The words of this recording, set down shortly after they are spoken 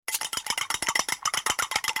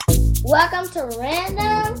Welcome to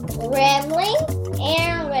Random Rambling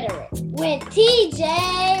and Rhetoric with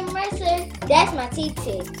TJ Mercer. That's my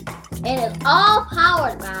TT. And it's all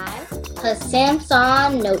powered by her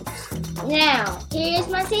Samsung Notes. Now, here's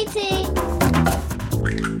my TT.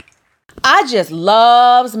 I just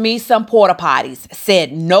loves me some porta potties,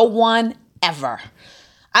 said no one ever.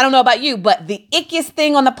 I don't know about you, but the ickiest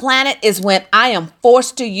thing on the planet is when I am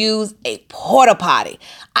forced to use a porta potty.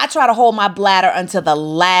 I try to hold my bladder until the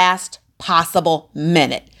last possible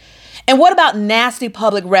minute. And what about nasty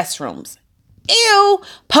public restrooms? Ew,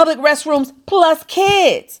 public restrooms plus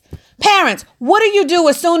kids. Parents, what do you do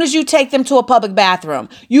as soon as you take them to a public bathroom?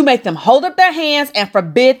 You make them hold up their hands and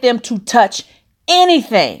forbid them to touch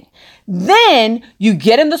anything. Then you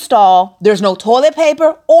get in the stall, there's no toilet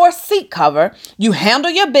paper or seat cover, you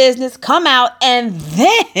handle your business, come out, and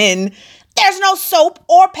then there's no soap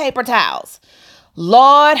or paper towels.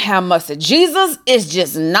 Lord have mercy. Jesus is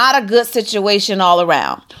just not a good situation all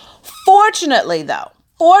around. Fortunately, there's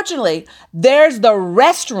the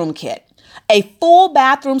restroom kit, a full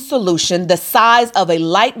bathroom solution the size of a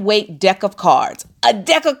lightweight deck of cards. A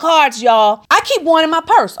deck of cards, y'all. I keep one in my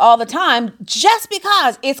purse all the time just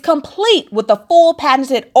because it's complete with a full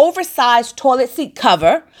patented oversized toilet seat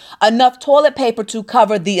cover, enough toilet paper to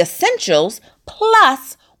cover the essentials,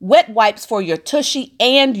 plus wet wipes for your tushy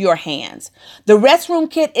and your hands. The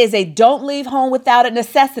restroom kit is a don't leave home without it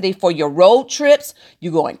necessity for your road trips,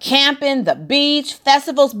 you going camping, the beach,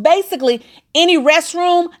 festivals, basically any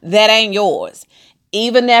restroom that ain't yours.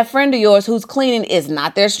 Even that friend of yours who's cleaning is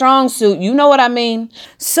not their strong suit. You know what I mean?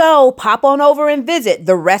 So pop on over and visit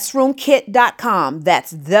therestroomkit.com.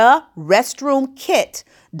 That's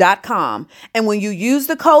therestroomkit.com. And when you use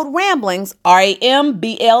the code RAMBLINGS,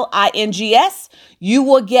 RAMBLINGS, you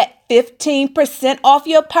will get 15% off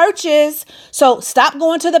your purchase. So stop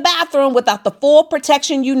going to the bathroom without the full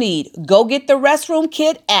protection you need. Go get the restroom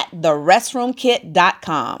kit at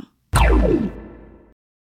therestroomkit.com.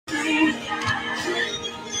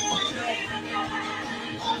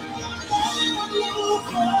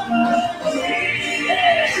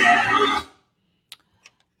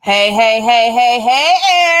 Hey, everybody.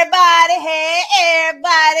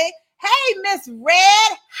 Hey, Miss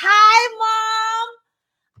Red. Hi, Mom.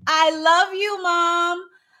 I love you, Mom.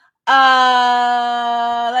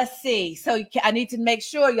 Let's see. So I need to make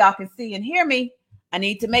sure y'all can see and hear me. I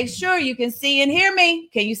need to make sure you can see and hear me.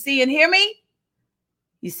 Can you see and hear me?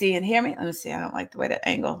 You see and hear me? Let me see. I don't like the way that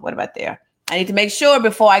angle. What about there? I need to make sure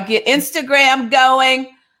before I get Instagram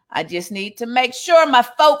going. I just need to make sure my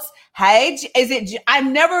folks, hey, I've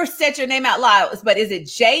never said your name out loud, but is it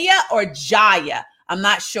Jaya or Jaya? I'm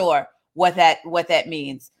not sure what that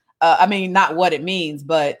means. I mean, not what it means,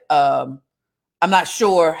 but I'm not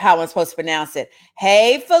sure how I'm supposed to pronounce it.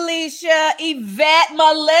 Hey, Felicia, Yvette,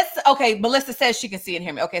 Melissa. Okay, Melissa says she can see and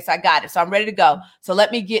hear me. Okay, so I got it. So I'm ready to go. So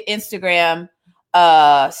let me get Instagram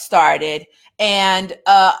started. And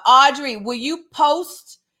Audrey, will you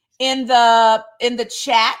post in the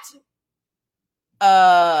chat?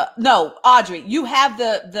 No, Audrey, you have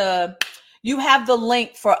the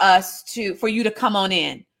link for you to come on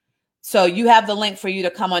in. So you have the link for you to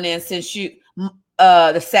come on in since you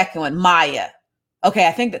the second one, Maya. Okay,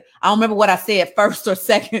 I don't remember what I said first or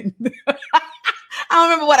second. I don't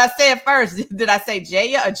remember what I said first. Did I say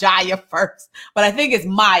Jaya or Jaya first? But I think it's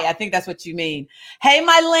Maya. I think that's what you mean. Hey,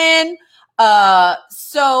 my Lynn.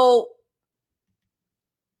 So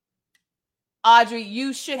Audrey,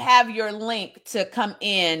 you should have your link to come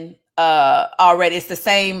in already. It's the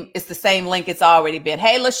same link it's already been.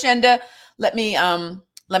 Hey, Lashenda, let me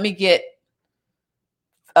get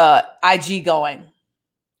IG going.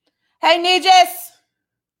 Hey, Nijis.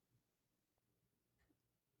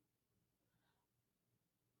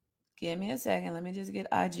 Give me a second. Let me just get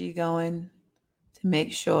IG going to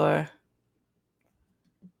make sure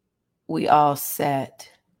we all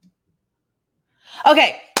set.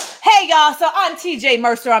 Okay. Hey, y'all. So I'm TJ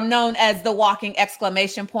Mercer. I'm known as the walking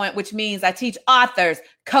exclamation point, which means I teach authors,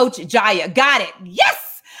 Coach Jaya. Got it.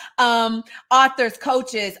 Yes. Authors,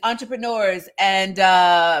 coaches, entrepreneurs, and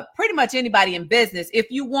pretty much anybody in business. If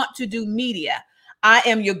you want to do media, I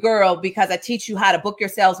am your girl because I teach you how to book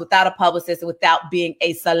yourselves without a publicist and without being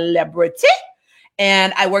a celebrity.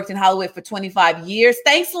 And I worked in Hollywood for 25 years.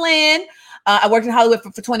 Thanks, Lynn. I worked in Hollywood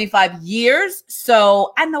for 25 years.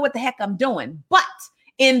 So I know what the heck I'm doing. But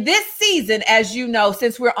in this season, as you know,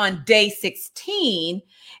 since we're on day 16,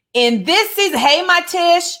 in this season, hey, my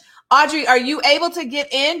Tish, Audrey, are you able to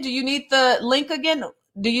get in? Do you need the link again?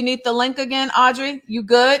 Audrey? You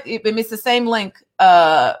good? It's the same link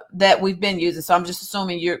that we've been using. So I'm just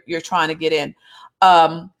assuming you're trying to get in.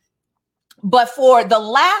 But for the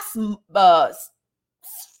last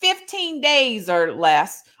 15 days or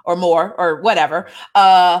less or more or whatever,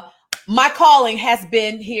 my calling has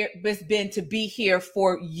been to be here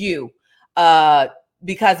for you.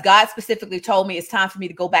 Because God specifically told me it's time for me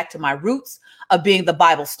to go back to my roots of being the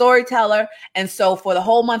Bible storyteller. And so for the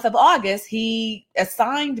whole month of August, he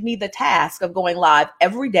assigned me the task of going live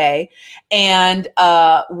every day. And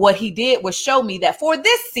what he did was show me that for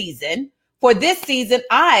this season,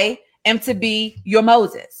 I am to be your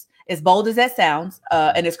Moses. As bold as that sounds,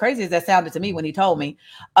 and as crazy as that sounded to me when he told me,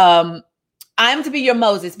 I'm to be your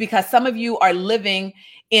Moses, because some of you are living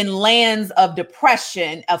in lands of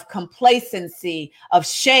depression, of complacency, of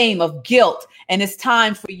shame, of guilt. And it's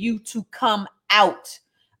time for you to come out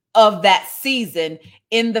of that season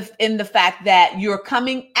in the fact that you're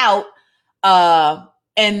coming out,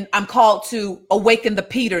 and I'm called to awaken the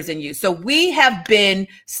Peters in you. So we have been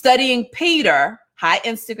studying Peter. Hi,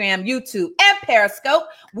 Instagram, YouTube, and Periscope.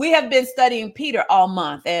 We have been studying Peter all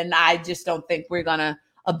month, and I just don't think we're going to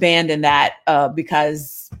abandon that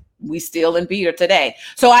because we still in Peter today.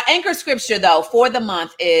 So our anchor scripture, though, for the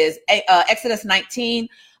month is Exodus 19,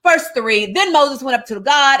 verse 3. Then Moses went up to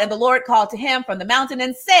God, and the Lord called to him from the mountain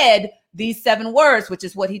and said these 7 words, which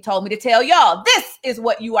is what he told me to tell y'all. This is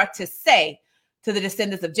what you are to say to the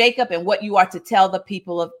descendants of Jacob and what you are to tell the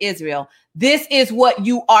people of Israel. This is what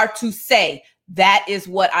you are to say. That is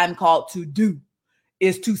what I'm called to do,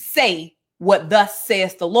 is to say what thus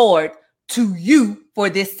saith the Lord to you for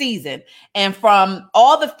this season. And from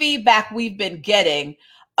all the feedback we've been getting,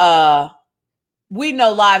 we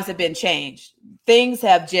know lives have been changed. Things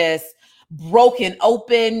have just broken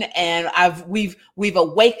open, and we've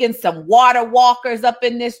awakened some water walkers up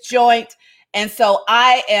in this joint. And so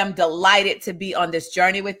I am delighted to be on this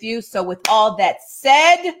journey with you. So with all that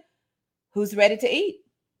said, who's ready to eat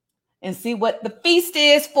and see what the feast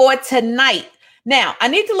is for tonight? Now, I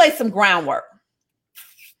need to lay some groundwork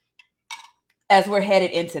as we're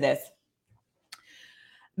headed into this.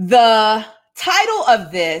 The title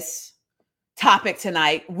of this topic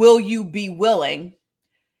tonight, Will You Be Willing,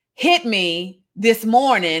 hit me this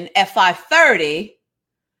morning at 5:30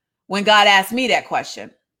 when God asked me that question.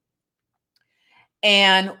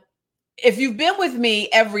 And if you've been with me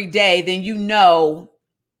every day, then you know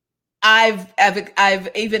I've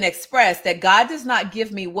even expressed that God does not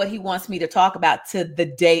give me what he wants me to talk about to the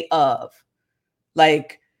day of.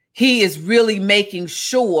 Like, he is really making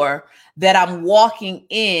sure that I'm walking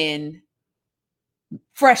in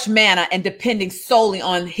fresh manna and depending solely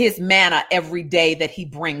on his manna every day that he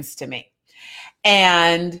brings to me.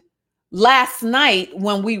 And last night,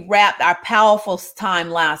 when we wrapped our powerful time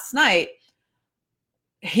last night,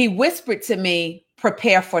 he whispered to me,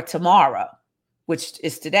 prepare for tomorrow, which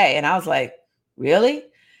is today. And I was like, really?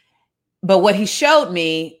 But what he showed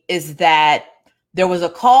me is that there was a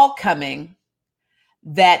call coming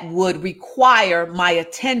that would require my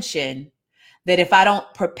attention, that if I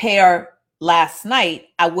don't prepare last night,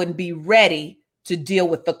 I wouldn't be ready to deal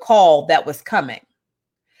with the call that was coming.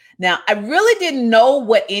 Now, I really didn't know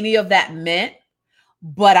what any of that meant,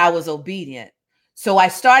 but I was obedient. So I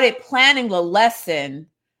started planning the lesson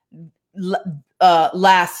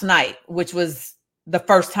last night, which was the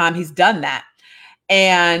first time he's done that.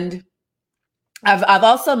 And I've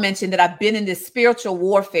also mentioned that I've been in this spiritual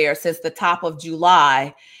warfare since the top of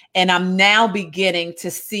July, and I'm now beginning to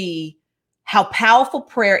see how powerful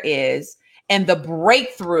prayer is and the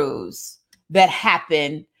breakthroughs that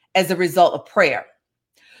happen as a result of prayer.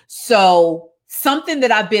 So something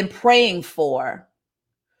that I've been praying for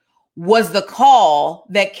was the call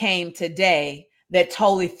that came today that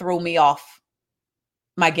totally threw me off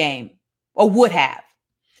my game, or would have.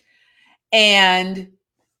 And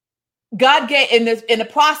God gave, in the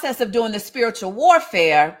process of doing the spiritual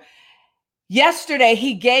warfare, yesterday,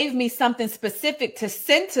 he gave me something specific to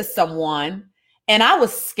send to someone, and I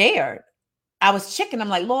was scared. I was chicken. I'm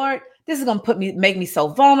like, Lord, this is going to make me so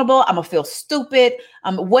vulnerable. I'm going to feel stupid.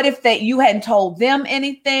 What if you hadn't told them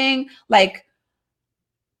anything? Like,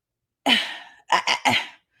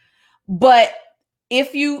 but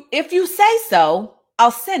if you say so,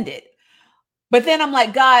 I'll send it. But then I'm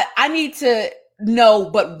like, God, I need to know,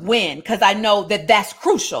 but when, because I know that that's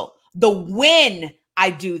crucial. The when I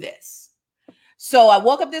do this. So I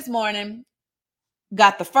woke up this morning,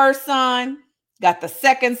 got the first sign, got the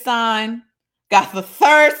second sign, got the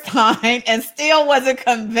third sign, and still wasn't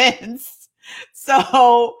convinced.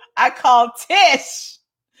 So I called Tish.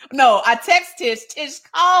 No, I text Tish. Tish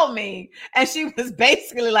called me, and she was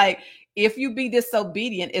basically like, if you be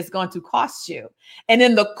disobedient, it's going to cost you. And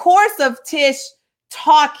in the course of Tish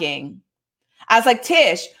talking, I was like,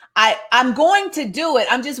 Tish, I'm going to do it.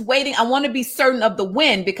 I'm just waiting. I want to be certain of the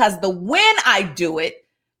when, because the when I do it,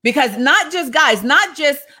 because not just guys, not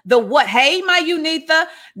just the what, hey, my Unitha,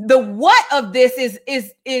 the what of this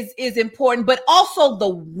is important, but also the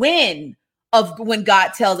when of when God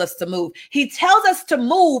tells us to move. He tells us to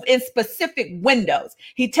move in specific windows.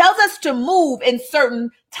 He tells us to move in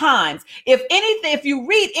certain times. If anything, if you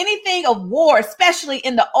read anything of war, especially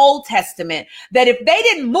in the Old Testament, that if they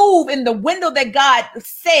didn't move in the window that God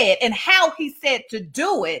said and how he said to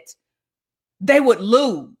do it, they would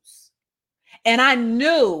lose. And I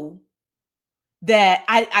knew that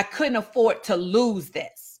I couldn't afford to lose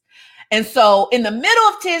this. And so in the middle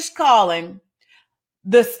of Tish calling,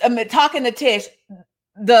 talking to Tish,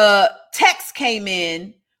 the text came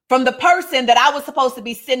in from the person that I was supposed to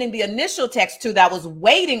be sending the initial text to, that was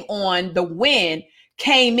waiting on the when,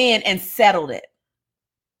 came in and settled it.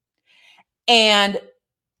 And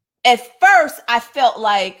at first I felt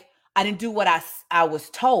like I didn't do what I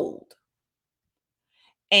was told.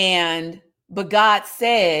 But God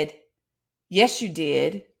said, yes, you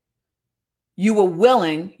did. You were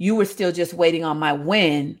willing. You were still just waiting on my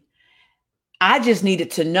when. I just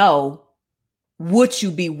needed to know, would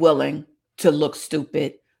you be willing to look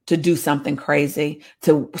stupid, to do something crazy,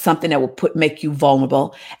 to something that would make you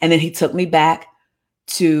vulnerable? And then he took me back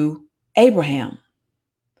to Abraham,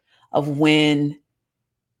 of when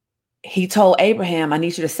he told Abraham, I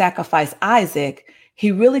need you to sacrifice Isaac.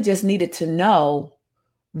 He really just needed to know,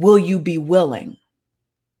 will you be willing?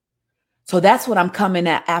 So that's what I'm coming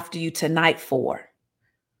after you tonight for.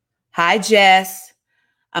 Hi, Jess.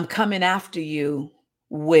 I'm coming after you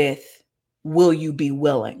with, will you be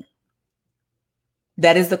willing?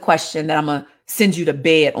 That is the question that I'm going to send you to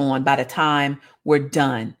bed on by the time we're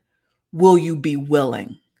done. Will you be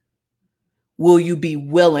willing? Will you be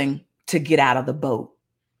willing to get out of the boat?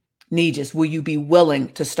 Nijas, will you be willing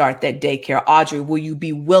to start that daycare? Audrey, will you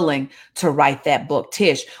be willing to write that book?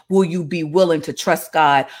 Tish, will you be willing to trust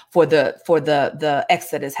God for the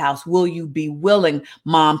Exodus house? Will you be willing,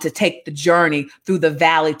 Mom, to take the journey through the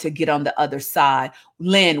valley to get on the other side?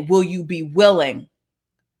 Lynn, will you be willing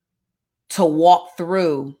to walk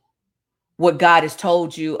through what God has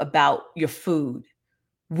told you about your food?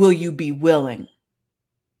 Will you be willing?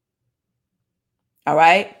 All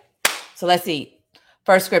right. So let's eat.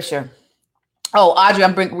 First scripture. Oh, Audrey,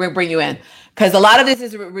 we'll bring you in, because a lot of this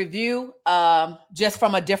is a review just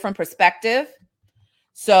from a different perspective.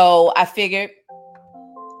 So I figured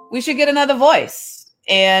we should get another voice,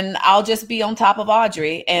 and I'll just be on top of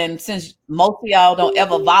Audrey. And since most of y'all don't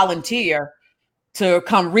ever volunteer to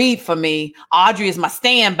come read for me, Audrey is my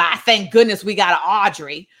standby. Thank goodness we got an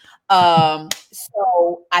Audrey.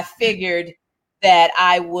 So I figured that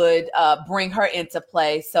I would bring her into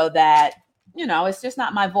play so that, you know, it's just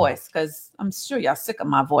not my voice, because I'm sure y'all sick of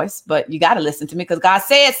my voice, but you got to listen to me because God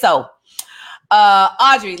said so.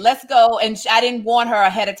 Audrey, let's go. And I didn't warn her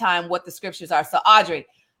ahead of time what the scriptures are. So Audrey,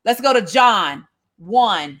 let's go to John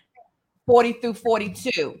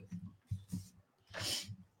 1:40-42.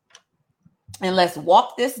 And let's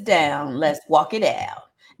walk this down. Let's walk it out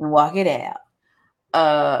and walk it out.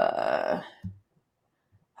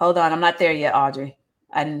 Hold on. I'm not there yet, Audrey.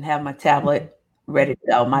 I didn't have my tablet ready to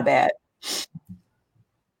go. My bad.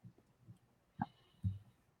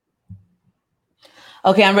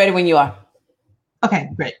 Okay, I'm ready when you are. Okay,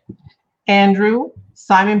 great. Andrew,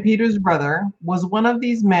 Simon Peter's brother, was one of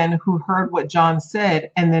these men who heard what John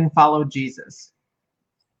said and then followed Jesus.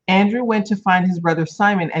 Andrew went to find his brother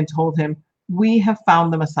Simon and told him, "We have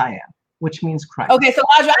found the Messiah," which means Christ. Okay, so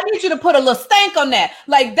Audrey, I need you to put a little stank on that.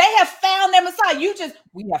 Like, they have found their Messiah.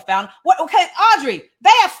 We have found what? Okay, Audrey,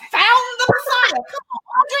 they have found the Messiah. Come on,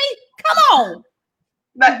 Audrey, come on.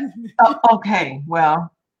 Okay,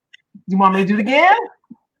 well, you want me to do it again?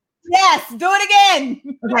 Yes, do it again.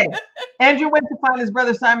 Okay. Andrew went to find his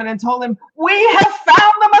brother Simon and told him, "We have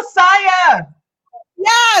found the Messiah."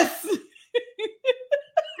 Yes.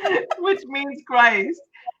 Which means Christ.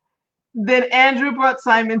 Then Andrew brought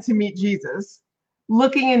Simon to meet Jesus.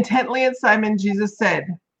 Looking intently at Simon, Jesus said,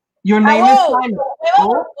 "Your name is Simon."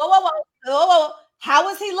 Whoa. How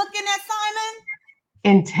was he looking at Simon?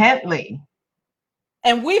 Intently.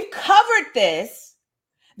 And we've covered this,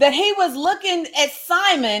 that he was looking at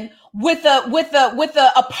Simon with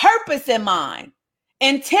a purpose in mind.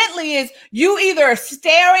 Intently is you either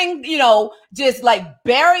staring, just like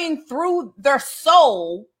burying through their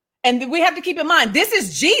soul. And we have to keep in mind, this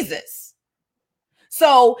is Jesus.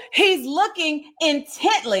 So he's looking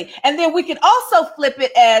intently. And then we can also flip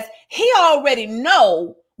it as he already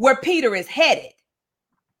know where Peter is headed.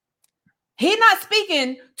 He's not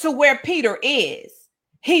speaking to where Peter is.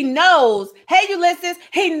 He knows, hey, Ulysses,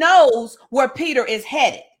 he knows where Peter is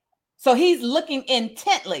headed. So he's looking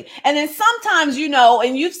intently. And then sometimes, you know,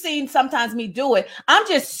 and you've seen sometimes me do it, I'm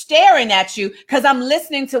just staring at you because I'm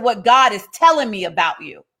listening to what God is telling me about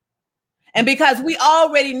you. And because we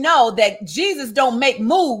already know that Jesus don't make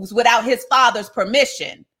moves without his Father's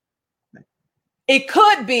permission. It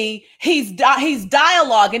could be he's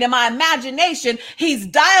dialoguing. In my imagination, he's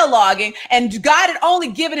dialoguing, and God had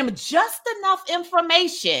only given him just enough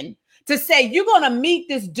information to say, you're going to meet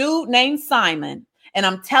this dude named Simon. And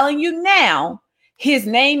I'm telling you now, his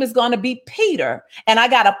name is going to be Peter. And I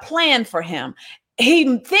got a plan for him.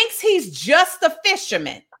 He thinks he's just a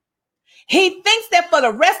fisherman. He thinks that for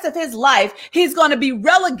the rest of his life, he's going to be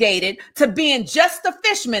relegated to being just a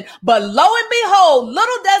fisherman. But lo and behold,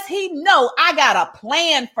 little does he know, I got a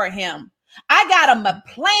plan for him. I got him a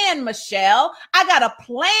plan, Michelle. I got a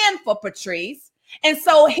plan for Patrice. And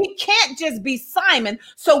so he can't just be Simon.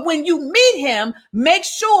 So when you meet him, make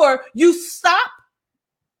sure you stop,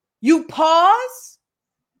 you pause,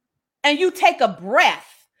 and you take a breath.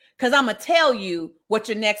 Because I'm going to tell you what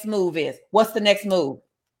your next move is. What's the next move?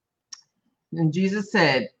 And Jesus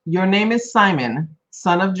said, your name is Simon,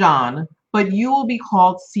 son of John, but you will be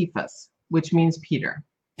called Cephas, which means Peter.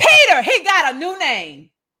 Peter, he got a new name.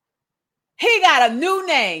 He got a new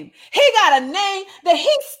name. He got a name that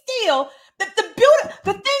he still, the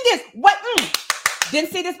thing is,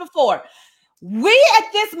 didn't see this before. We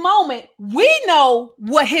at this moment, we know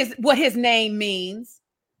what his name means.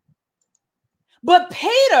 But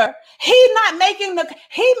Peter, he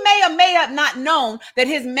may or may have not known that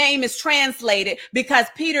his name is translated because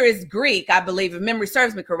Peter is Greek, I believe, if memory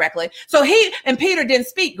serves me correctly. So Peter didn't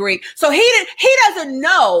speak Greek. So he doesn't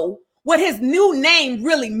know what his new name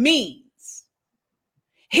really means.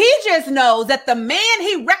 He just knows that the man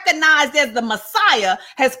he recognized as the Messiah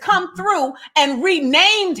has come through and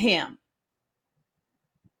renamed him.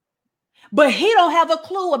 But he don't have a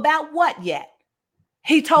clue about what yet.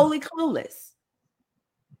 He totally clueless.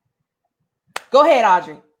 Go ahead,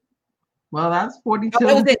 Audrey. Well, that's 42. Oh,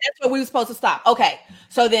 that was it. That's where we were supposed to stop. Okay.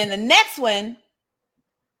 So then the next one.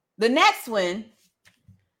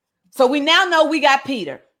 So we now know we got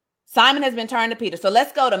Peter. Simon has been turned to Peter. So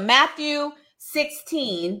let's go to Matthew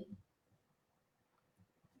 16,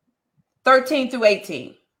 13 through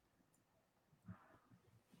 18.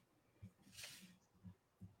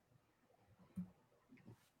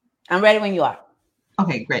 I'm ready when you are.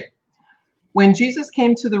 Okay, great. When Jesus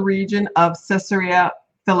came to the region of Caesarea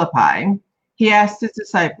Philippi, he asked his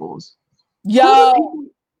disciples, who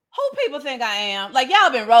people think I am? Like,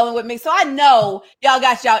 y'all been rolling with me, so I know y'all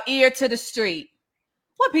got y'all ear to the street.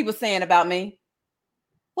 What people saying about me?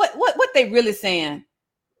 What they really saying?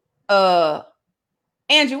 Andrew,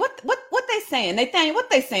 what they saying? Nathaniel, what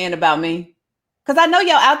they saying about me? Because I know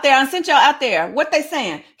y'all out there. I sent y'all out there. What they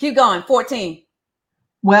saying? Keep going. 14.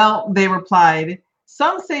 Well, they replied,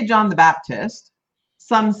 some say John the Baptist,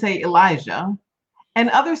 some say Elijah, and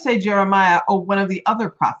others say Jeremiah or one of the other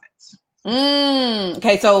prophets.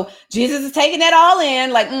 Okay, so Jesus is taking that all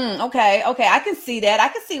in, like, okay, I can see that. I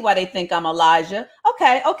can see why they think I'm Elijah.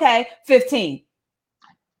 Okay, 15.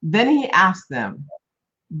 Then he asked them,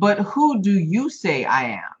 but who do you say I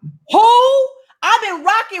am? Who? I've been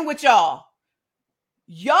rocking with y'all.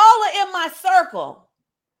 Y'all are in my circle.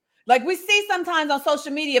 Like we see sometimes on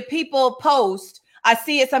social media, people post. I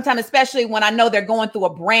see it sometimes, especially when I know they're going through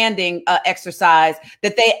a branding exercise,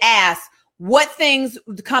 that they ask, what things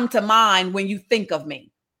come to mind when you think of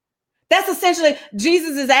me? That's essentially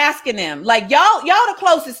Jesus is asking them, like, y'all the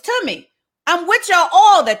closest to me. I'm with y'all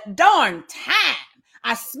all the darn time.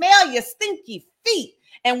 I smell your stinky feet.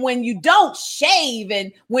 And when you don't shave,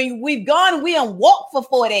 and when we've gone, we don't walk for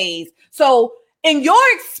 4 days. So in your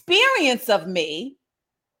experience of me,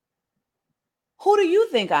 who do you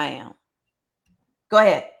think I am? Go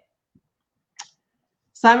ahead.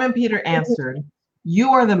 Simon Peter answered, you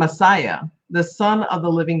are the Messiah, the Son of the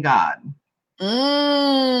living God.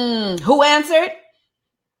 Who answered?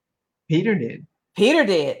 Peter did. Peter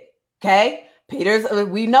did. Okay.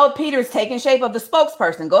 We know Peter's taking shape of the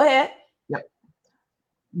spokesperson. Go ahead. Yep.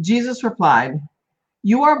 Jesus replied,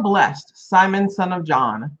 you are blessed, Simon, son of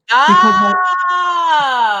John.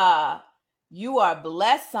 You are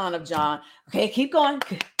blessed, son of John. Okay, keep going.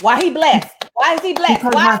 Why he blessed? Why is he blessed?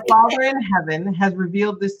 Because my Father in heaven has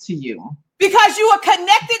revealed this to you. Because you are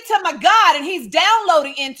connected to my God and he's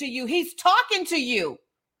downloading into you. He's talking to you.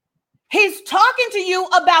 He's talking to you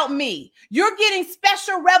about me. You're getting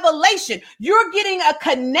special revelation. You're getting a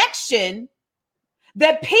connection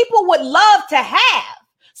that people would love to have.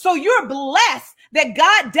 So you're blessed that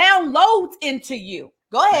God downloads into you.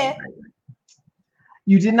 Go ahead.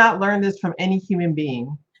 You did not learn this from any human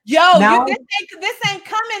being. Yo, Now, this ain't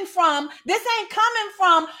coming from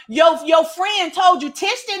your friend told you.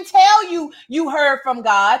 Tish didn't tell you heard from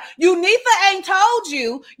God. Unitha ain't told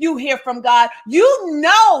you hear from God. You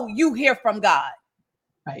know you hear from God.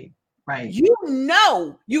 Right. You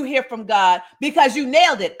know you hear from God because you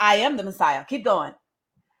nailed it. I am the Messiah. Keep going.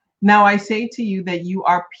 Now I say to you that you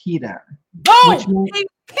are Peter. Boom! Which means, He's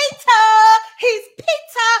Peter. He's Peter.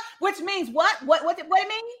 Which means what? What it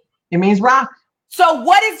mean? It means rock. So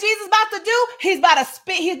what is Jesus about to do? He's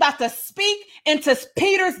about to speak into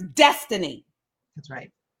Peter's destiny. That's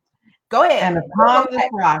right. Go ahead. And upon this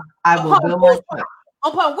rock, I will build my church.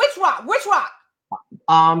 Upon which rock? Which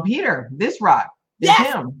rock? Peter, this rock is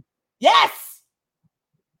him. Yes.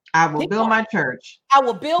 I will build my church. I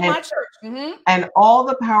will build my church. Mm-hmm. And all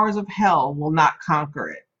the powers of hell will not conquer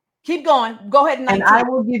it. Keep going. Go ahead. 19. And I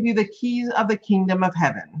will give you the keys of the kingdom of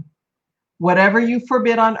heaven. Whatever you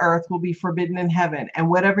forbid on earth will be forbidden in heaven, and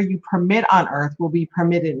whatever you permit on earth will be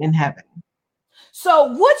permitted in heaven.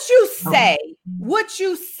 So would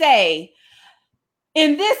you say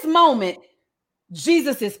in this moment,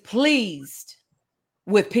 Jesus is pleased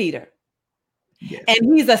with Peter? Yes.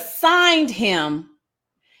 And he's assigned him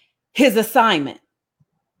his assignment.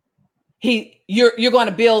 You're going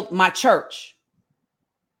to build my church.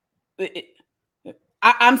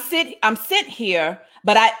 I'm sit here,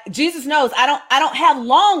 but Jesus knows I don't have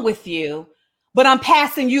long with you, but I'm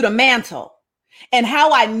passing you the mantle. And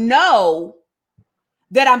how I know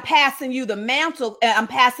that I'm passing you the mantle, I'm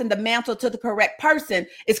passing the mantle to the correct person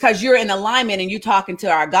is because you're in alignment and you're talking to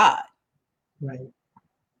our God. Right.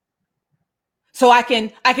 So I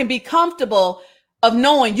can be comfortable of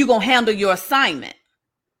knowing you're going to handle your assignment.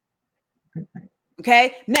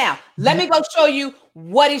 Okay. Now let me go show you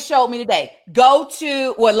what he showed me today. Go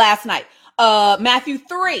to last night, Matthew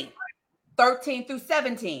 3:13 through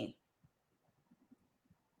 17.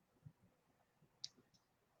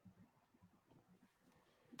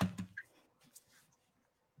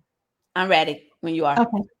 I'm ready when you are.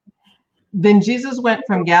 Okay. Then Jesus went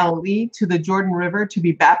from Galilee to the Jordan River to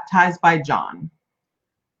be baptized by John.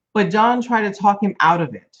 But John tried to talk him out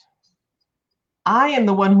of it. I am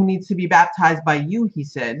the one who needs to be baptized by you, he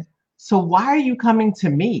said. So why are you coming to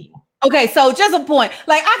me? Okay, so just a point.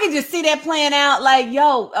 Like I can just see that playing out like,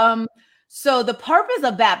 so the purpose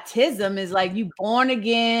of baptism is like you born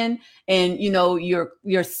again and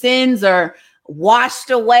your sins are washed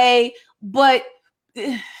away, but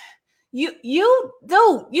okay.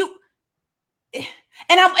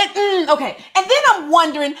 And then I'm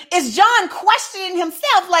wondering, is John questioning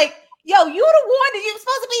himself like, yo, you the one that you're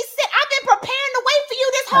supposed to be sick. I've been preparing the way for you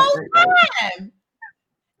this whole time.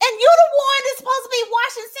 And you the one that's supposed to be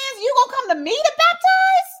washing sins. You gonna come to me to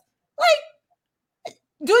baptize? Like,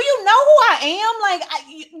 do you know who I am? Like,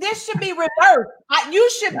 this should be reversed. You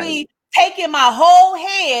should be taking my whole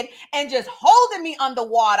head and just holding me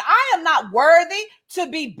underwater. I am not worthy to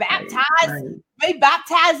be baptized. Be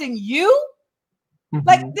baptizing you. Mm-hmm.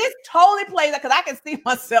 Like this totally plays out because I can see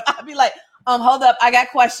myself. I'd be like, hold up, I got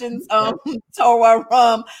questions.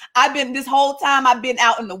 Torah, this whole time I've been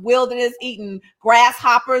out in the wilderness eating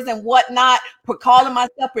grasshoppers and whatnot, calling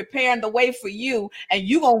myself preparing the way for you, and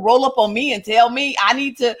you gonna roll up on me and tell me I've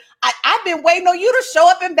been waiting on you to show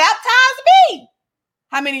up and baptize me.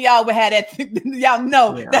 How many of y'all would have that? Y'all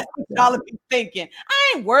know that's what y'all be thinking.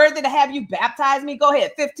 I ain't worthy to have you baptize me. Go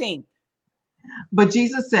ahead, 15. But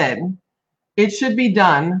Jesus said, it should be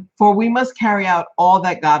done, for we must carry out all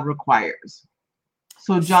that God requires.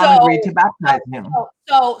 So John agreed to baptize him.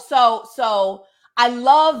 So I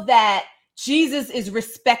love that Jesus is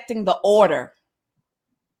respecting the order.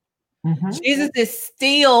 Mm-hmm. Jesus is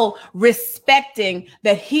still respecting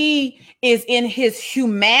that he is in his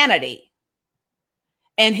humanity.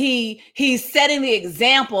 And he's setting the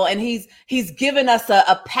example, and he's given us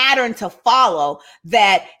a pattern to follow,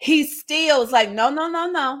 that he still is like,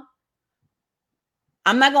 no.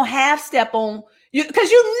 I'm not going to half step on you, because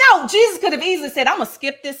Jesus could have easily said, I'm going to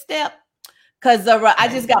skip this step because I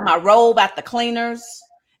just got my robe at the cleaners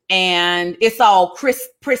and it's all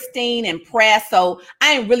pristine and pressed. So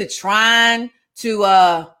I ain't really trying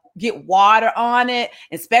to get water on it,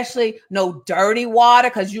 especially no dirty water,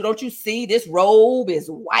 because don't you see this robe is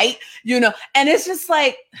white, and it's just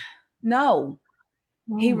like, no,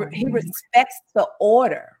 he respects the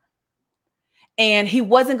order. And he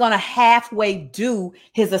wasn't going to halfway do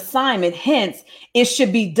his assignment. Hence, it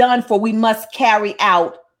should be done, for we must carry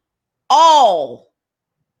out all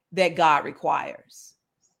that God requires.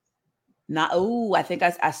 I think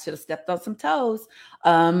I should have stepped on some toes.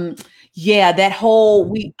 That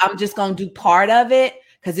whole I'm just going to do part of it.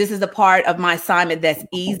 because this is a part of my assignment that's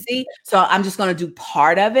easy. So I'm just going to do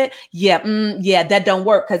part of it. Yeah, that don't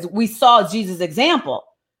work, because we saw Jesus' example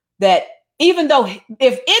that even though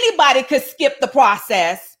if anybody could skip the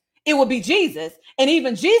process, it would be Jesus. And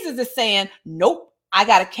even Jesus is saying, nope, I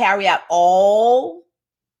got to carry out all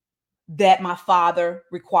that my Father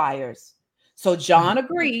requires. So John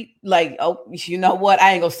agreed, like, oh, you know what?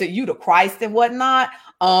 I ain't gonna send you to Christ and whatnot.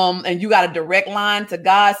 And you got a direct line to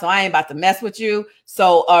God, so I ain't about to mess with you.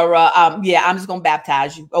 So, yeah, I'm just gonna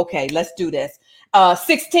baptize you. Okay, let's do this.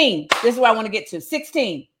 16. This is where I want to get to.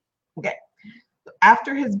 16. Okay.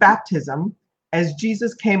 After his baptism, as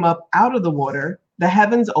Jesus came up out of the water, the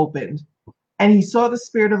heavens opened, and he saw the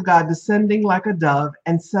Spirit of God descending like a dove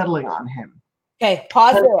and settling on him. Okay,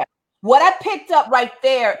 pause there. What I picked up right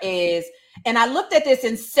there is, and I looked at this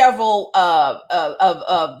in several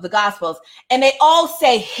of the Gospels, and they all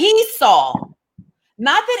say he saw.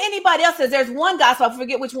 Not that anybody else says. There's one gospel, I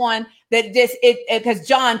forget which one, that this because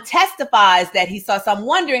John testifies that he saw. So I'm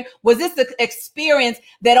wondering, was this the experience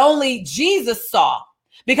that only Jesus saw?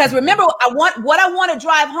 Because remember, what I want to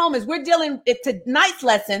drive home is we're dealing with tonight's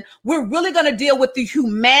lesson. We're really going to deal with the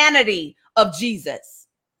humanity of Jesus,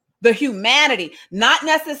 the humanity, not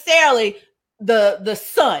necessarily the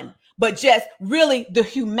Son, but just really the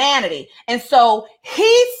humanity. And so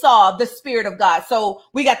he saw the Spirit of God. So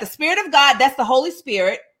we got the Spirit of God. That's the Holy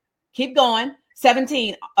Spirit. Keep going.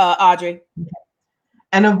 17, Audrey.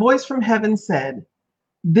 And a voice from heaven said,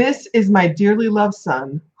 "This is my dearly loved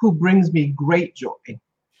Son, who brings me great joy."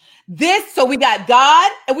 So we got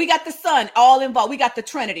God and we got the Son all involved. We got the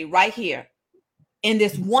Trinity right here. In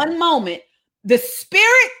this one moment, the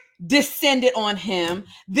Spirit descended on him.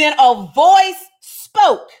 Then a voice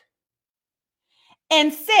spoke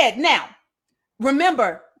and said, now,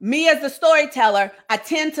 remember, me as the storyteller, I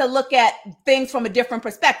tend to look at things from a different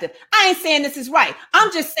perspective. I ain't saying this is right.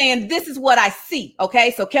 I'm just saying this is what I see.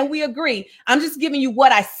 Okay, so can we agree? I'm just giving you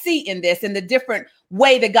what I see in this and the different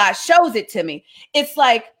way that God shows it to me. It's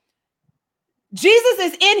like Jesus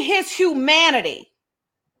is in his humanity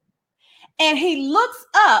and he looks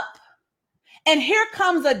up and here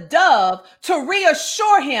comes a dove to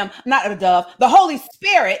reassure him, not a dove, the Holy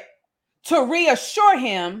Spirit to reassure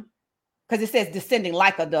him, because it says descending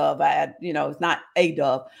like a dove. It's not a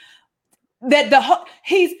dove. That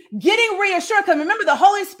he's getting reassured, because remember, the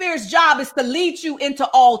Holy Spirit's job is to lead you into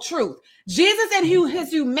all truth. Jesus and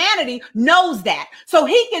his humanity knows that. So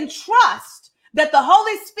he can trust that the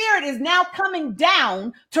Holy Spirit is now coming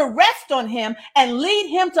down to rest on him and lead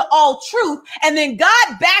him to all truth. And then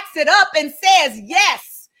God backs it up and says,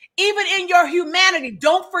 yes, even in your humanity,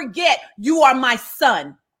 don't forget you are my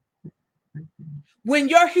Son. When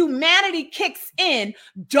your humanity kicks in,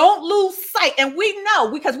 don't lose sight. And we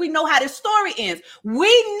know, because we know how this story ends,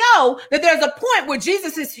 we know that there's a point where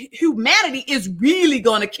Jesus's humanity is really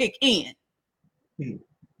going to kick in.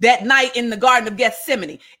 That night in the Garden of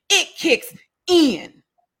Gethsemane, it kicks in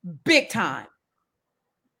big time.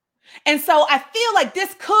 And so I feel like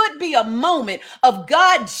this could be a moment of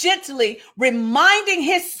God gently reminding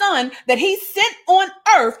his Son that he sent on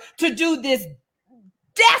earth to do this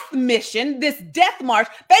death mission, this death march.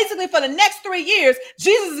 Basically, for the next 3 years,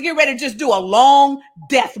 Jesus is getting ready to just do a long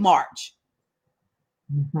death march.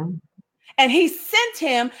 Mm-hmm. And he sent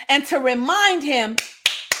him and to remind him,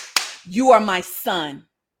 you are my Son.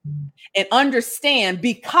 And understand,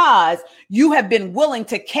 because you have been willing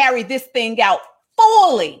to carry this thing out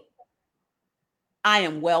fully, I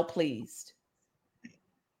am well pleased.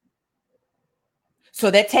 So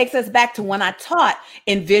that takes us back to when I taught,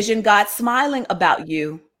 envision God smiling about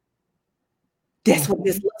you. That's what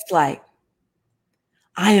this looks like.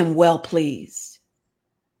 I am well pleased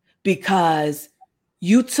because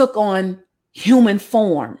you took on human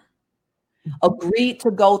form, agreed to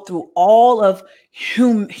go through all of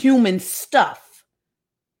human stuff,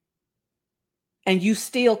 and you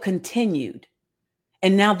still continued.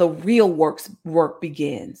 And now the real work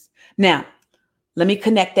begins. Now, let me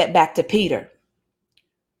connect that back to Peter.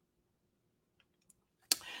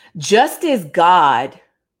 Just as God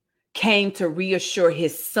came to reassure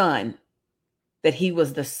his Son that he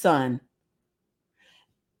was the Son,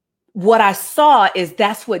 what I saw is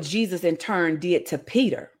that's what Jesus in turn did to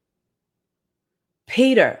Peter.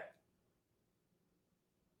 Peter,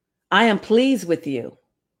 I am pleased with you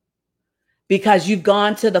because you've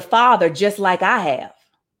gone to the Father just like I have.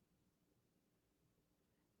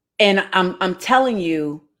 And I'm telling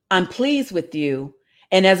you, I'm pleased with you.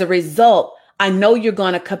 And as a result, I know you're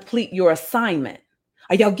going to complete your assignment.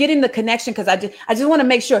 Are y'all getting the connection? Because I just want to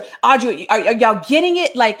make sure, Audrey, are y'all getting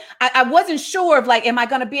it? Like, I wasn't sure of like, am I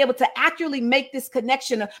going to be able to accurately make this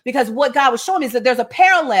connection? Because what God was showing me is that there's a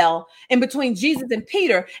parallel in between Jesus and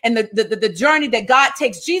Peter, and the journey that God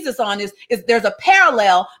takes Jesus on is there's a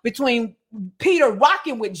parallel between Peter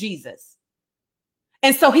rocking with Jesus.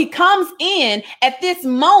 And so he comes in at this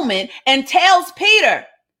moment and tells Peter,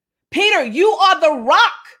 you are the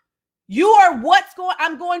rock. You are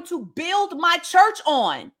I'm going to build my church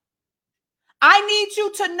on. I need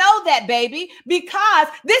you to know that, baby, because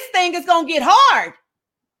this thing is going to get hard.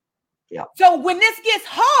 Yeah. So when this gets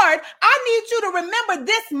hard, I need you to remember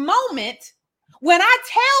this moment when I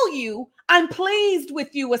tell you I'm pleased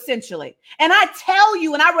with you, essentially. And I tell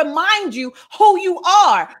you and I remind you who you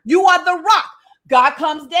are. You are the rock. God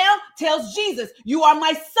comes down, tells Jesus, you are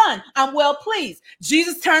my son. I'm well pleased.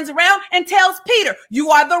 Jesus turns around and tells Peter, you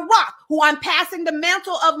are the rock who I'm passing the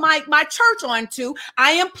mantle of my church on to.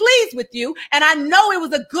 I am pleased with you. And I know it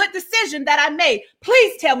was a good decision that I made.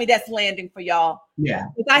 Please tell me that's landing for y'all. Yeah.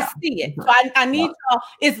 Because I see it. So I need y'all,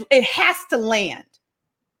 it has to land.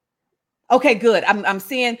 Okay, good. I'm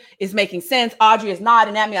seeing it's making sense. Audrey is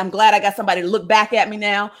nodding at me. I'm glad I got somebody to look back at me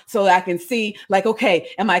now so I can see, like, okay,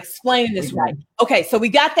 am I explaining this right? Okay, so we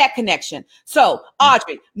got that connection. So,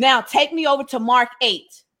 Audrey, now take me over to Mark 8,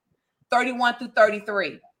 31 through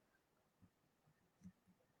 33.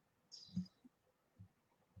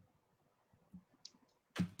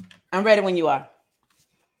 I'm ready when you are.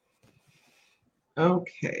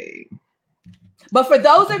 Okay. But for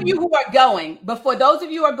those of you who are going,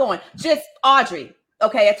 just Audrey.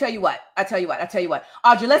 Okay, I tell you what.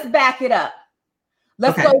 Audrey, let's back it up.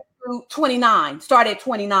 Let's go through 29, start at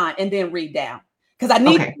 29 and then read down. Because I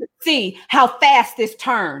need to see how fast this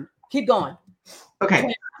turned. Keep going. Okay.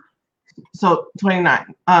 29. So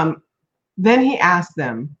 29. Then he asked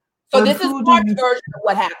them. So this is Mark's version of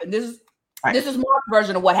what happened. This is Mark's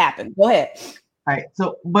version of what happened. Go ahead. All right.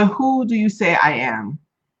 So, but who do you say I am?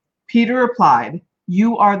 Peter replied,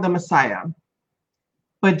 you are the Messiah.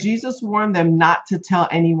 But Jesus warned them not to tell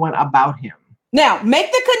anyone about him. Now, make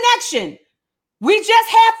the connection. We just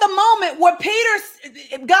had the moment where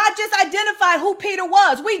God just identified who Peter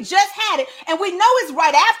was. We just had it. And we know it's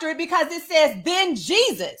right after it because it says, then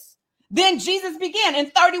Jesus began in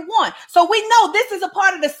 31. So we know this is a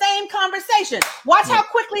part of the same conversation. Watch how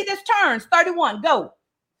quickly this turns. 31, go.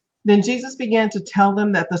 Then Jesus began to tell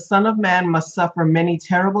them that the Son of Man must suffer many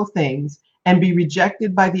terrible things and be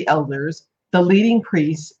rejected by the elders, the leading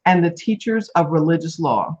priests, and the teachers of religious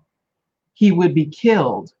law. He would be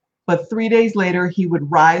killed, but 3 days later he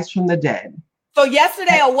would rise from the dead. So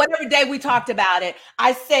yesterday or whatever day we talked about it,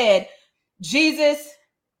 I said Jesus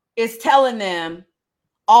is telling them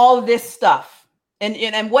all of this stuff.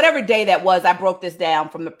 And whatever day that was, I broke this down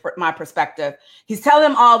from my perspective. He's telling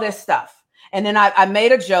them all this stuff. And then I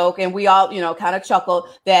made a joke and we all, kind of chuckled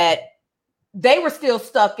that they were still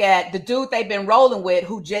stuck at the dude they've been rolling with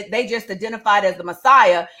who they just identified as the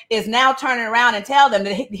Messiah is now turning around and tell them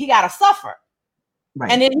that he got to suffer.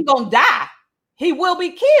 Right. And then he's going to die. He will be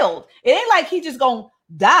killed. It ain't like he just going to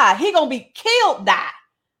die. He going to be killed, die.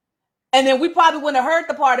 And then we probably wouldn't have heard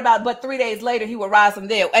the part about, but 3 days later he would rise from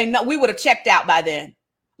there. And we would have checked out by then.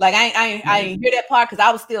 Like I ain't hear that part because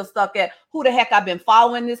I was still stuck at who the heck I've been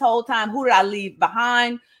following this whole time. Who did I leave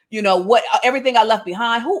behind? What everything I left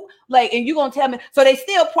behind. And you gonna tell me? So they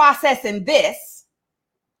still processing this.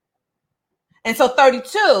 And so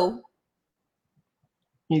 32.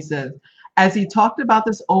 He says, as he talked about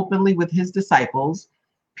this openly with his disciples,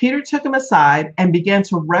 Peter took him aside and began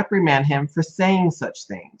to reprimand him for saying such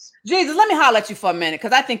things. Jesus, let me holler at you for a minute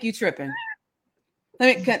because I think you tripping.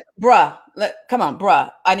 Come on,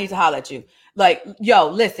 bruh. I need to holler at you. Like, yo,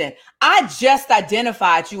 listen, I just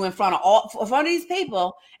identified you in front of these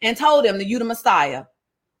people and told them that you the Messiah.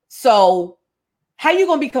 So how you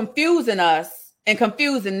going to be confusing us and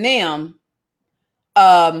confusing them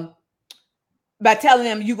by telling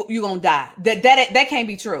them you going to die? That can't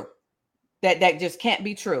be true. That just can't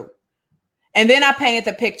be true. And then I painted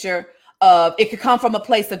the picture of it could come from a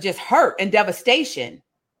place of just hurt and devastation.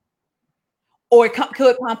 Or it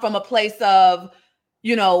could come from a place of,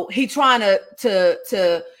 he trying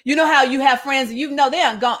to how you have friends and they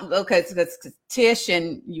aren't gone. Okay, so that's Tish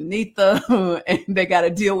and Unitha, and they got to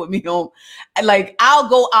deal with me on, like, I'll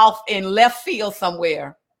go off in left field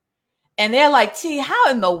somewhere. And they're like, T, how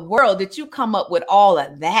in the world did you come up with all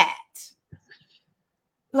of that?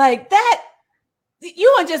 Like that,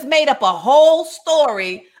 you just made up a whole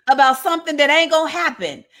story about something that ain't going to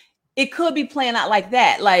happen. it could be playing out like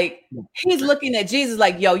that. Like he's looking at Jesus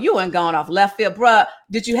like, yo, you ain't going off left field, bruh.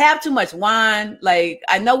 Did you have too much wine? Like,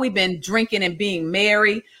 I know we've been drinking and being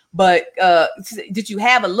merry, but did you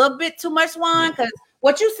have a little bit too much wine? Because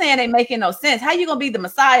what you saying ain't making no sense. How you gonna be the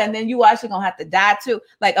Messiah and then you actually gonna have to die too?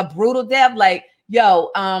 Like a brutal death? Like, yo,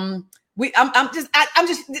 I'm just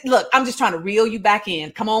trying to reel you back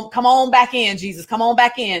in. Come on back in, Jesus. Come on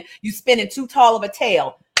back in. You spinning too tall of a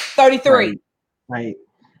tale. 33. Right.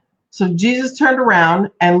 So Jesus turned around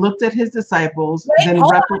and looked at his disciples. Wait.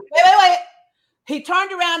 He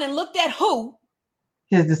turned around and looked at who?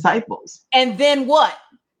 His disciples. And then what?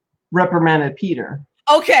 Reprimanded Peter.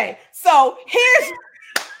 Okay, so here's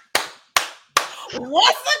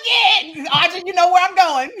once again, Audrey, you know where I'm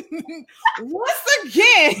going. Once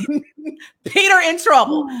again, Peter in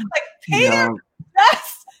trouble. Like Peter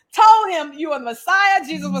just told him you are the Messiah.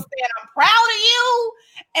 Jesus was saying, I'm proud of you.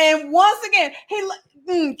 And once again,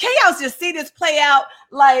 chaos just see this play out.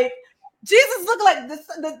 Like Jesus looking at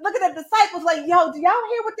the disciples like, yo, do y'all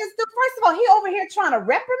hear what this dude? First of all, he over here trying to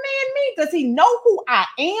reprimand me. Does he know who I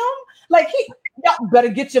am? Like y'all better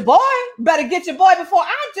get your boy. Better get your boy before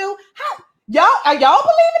I do. Are y'all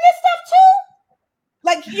believing this stuff too?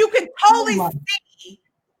 Like you can totally see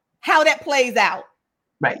how that plays out.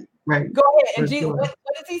 Right. Go ahead. And Jesus, what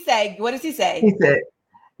does he say? What does he say? He said,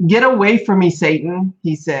 "Get away from me, Satan,"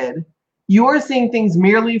 he said. "You are seeing things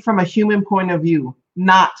merely from a human point of view,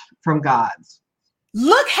 not from God's."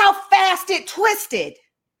 Look how fast it twisted.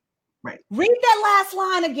 Right. Read that last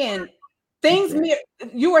line again. Things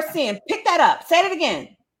you are seeing. Pick that up. Say it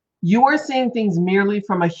again. You are seeing things merely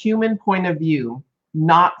from a human point of view,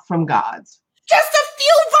 not from God's. Just a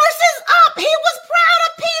few verses up. He was proud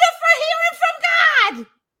of Peter for hearing from God.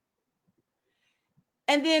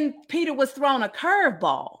 And then Peter was thrown a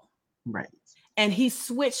curveball. Right. And he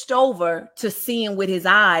switched over to seeing with his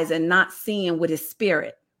eyes and not seeing with his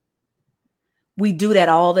spirit. We do that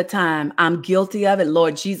all the time. I'm guilty of it.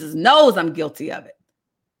 Lord Jesus knows I'm guilty of it.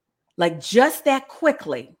 Like just that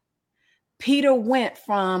quickly, Peter went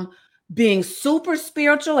from being super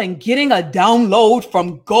spiritual and getting a download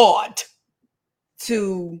from God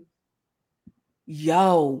to, yeah,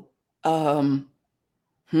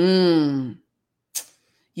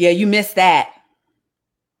 you missed that.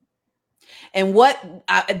 And what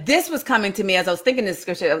this was coming to me as I was thinking this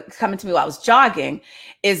scripture, coming to me while I was jogging,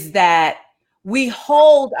 is that we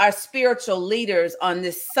hold our spiritual leaders on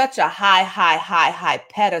this such a high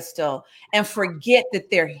pedestal and forget that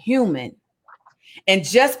they're human. And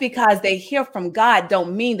just because they hear from God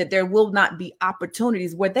don't mean that there will not be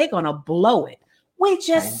opportunities where they're going to blow it. We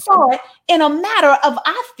just saw it in a matter of,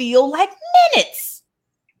 I feel like, minutes.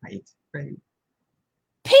 Right.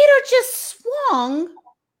 Peter just swung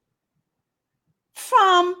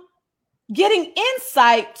from getting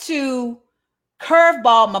insight to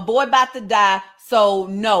curveball, my boy about to die. So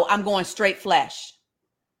no, I'm going straight flesh.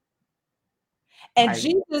 And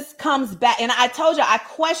Jesus comes back. And I told you, I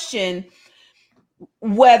question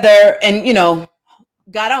whether, and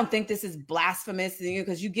God, I don't think this is blasphemous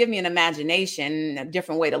because you give me an imagination, a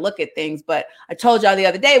different way to look at things. But I told y'all the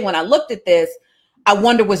other day when I looked at this, I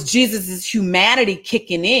wonder, was Jesus's humanity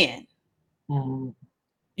kicking in? Mm-hmm.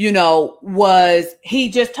 Was he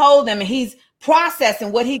just told them he's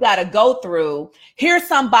processing what he got to go through. Here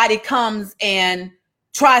somebody comes and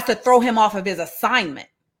tries to throw him off of his assignment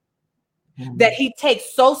that he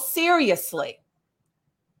takes so seriously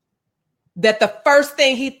that the first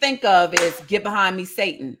thing he think of is, get behind me,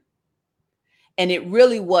 Satan. And it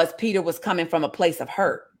really was, Peter was coming from a place of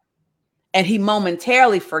hurt. And he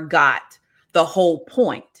momentarily forgot the whole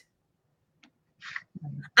point.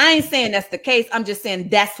 I ain't saying that's the case. I'm just saying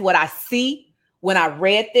that's what I see when I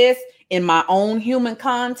read this in my own human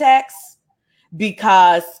context,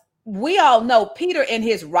 because we all know Peter in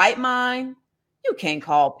his right mind, you can't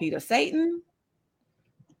call Peter Satan.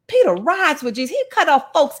 Peter rides with Jesus. He cut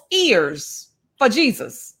off folks' ears for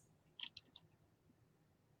Jesus.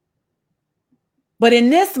 But in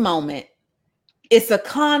this moment, it's a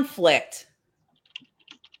conflict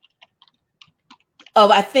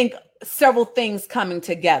of, I think, several things coming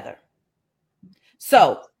together.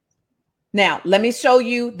 So now let me show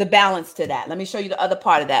you the balance to that. Let me show you the other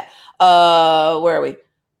part of that. Where are we?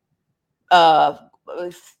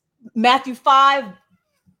 Matthew 5.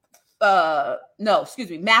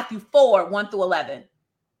 Matthew 4, 1 through 11.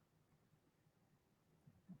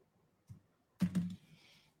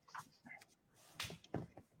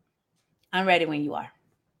 I'm ready when you are.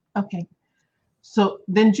 Okay. So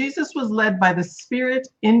then Jesus was led by the Spirit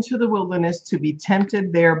into the wilderness to be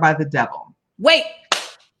tempted there by the devil. Wait,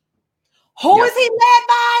 who is he led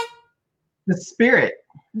by? The Spirit.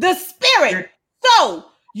 The Spirit. So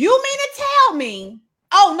you mean to tell me?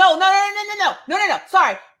 Oh no.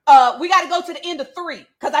 Sorry. We got to go to the end of 3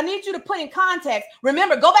 because I need you to put in context.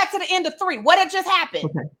 Remember, go back to the end of 3. What had just happened?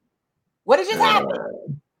 Okay. What had just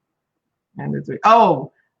happened? End of 3.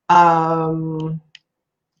 Oh,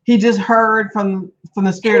 he just heard from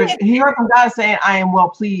the Spirit. He heard from God saying, "I am well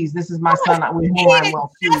pleased. This is my son with whom I am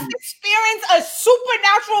well pleased." Just experienced a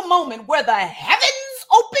supernatural moment where the heavens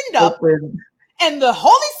opened up. And the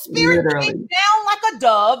Holy Spirit came down like a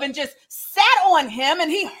dove and just sat on him. And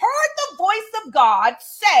he heard the voice of God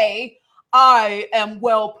say, "I am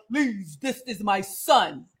well pleased. This is my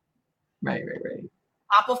son." Right.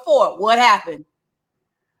 Papa 4, what happened?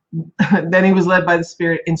 Then he was led by the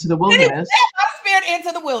Spirit into the wilderness.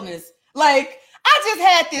 Like, I just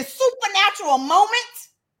had this supernatural moment.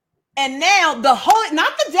 And now not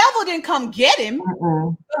the devil didn't come get him.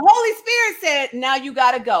 The Holy Spirit said, "Now you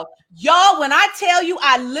got to go." Y'all, when I tell you,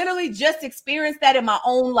 I literally just experienced that in my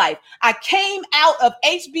own life. I came out of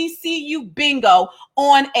HBCU bingo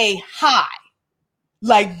on a high.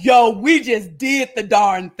 Like, yo, we just did the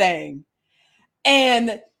darn thing.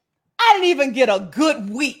 And I didn't even get a good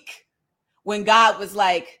week when God was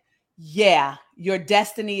like, "Yeah, your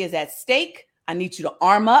destiny is at stake. I need you to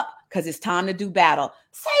arm up because it's time to do battle."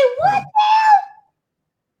 Say what now?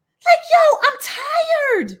 Like, yo, I'm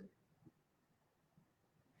tired.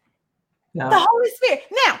 Yeah. The Holy Spirit.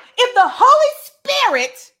 Now, if the Holy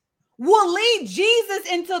Spirit will lead Jesus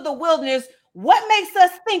into the wilderness, what makes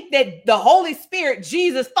us think that the Holy Spirit,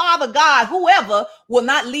 Jesus, Father, God, whoever, will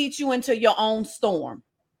not lead you into your own storm?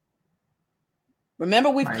 Remember,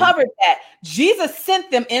 we've covered that. Jesus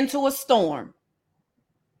sent them into a storm.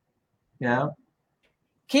 Yeah.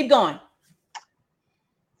 Keep going.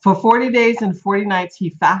 For 40 days and 40 nights, he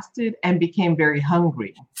fasted and became very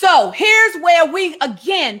hungry. So here's where we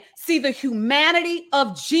again see the humanity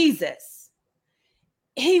of Jesus.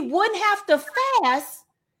 He wouldn't have to fast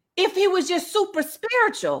if he was just super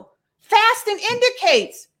spiritual. Fasting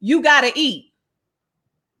indicates you got to eat.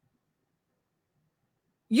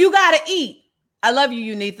 You got to eat. I love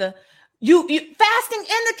you, Unitha. You fasting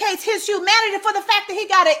indicates his humanity for the fact that he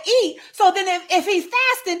got to eat. So then if he's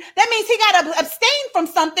fasting, that means he got to abstain from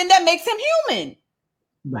something that makes him human.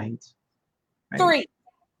 Right. 3.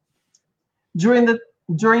 During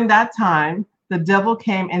that time, the devil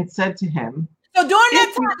came and said to him. So during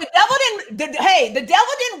that time, the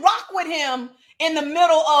devil didn't rock with him in the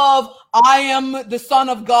middle of, "I am the Son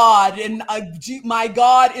of God and my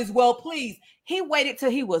God is well pleased." He waited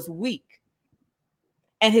till he was weak.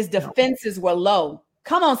 And his defenses were low.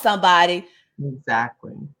 Come on, somebody.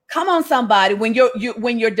 Exactly. Come on, somebody. When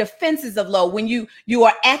your defenses are low, when you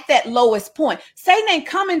are at that lowest point, Satan ain't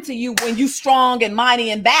coming to you when you strong and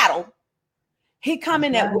mighty in battle. He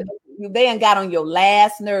coming at they ain't got on your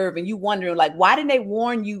last nerve, and you wondering like, why didn't they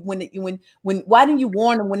warn you why didn't you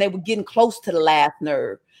warn them when they were getting close to the last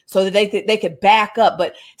nerve so that they could back up?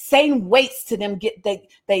 But Satan waits to them get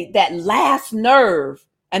that last nerve,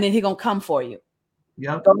 and then he gonna come for you.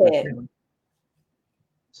 Yep. Go ahead.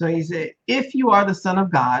 So he said, "If you are the Son of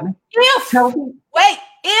God, if you are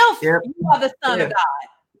the Son of God."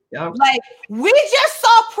 Yep. Like, we just saw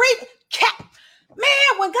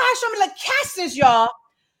when God showed me, like, catch this, y'all.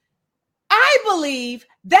 I believe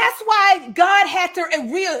that's why God had to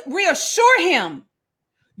reassure him.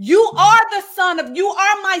 You are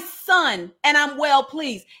my son, and I'm well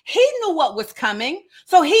pleased. He knew what was coming.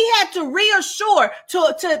 So he had to reassure,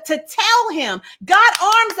 to tell him, God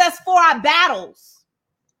arms us for our battles.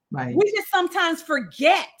 Right. We just sometimes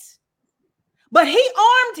forget. But he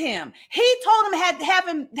armed him. He told him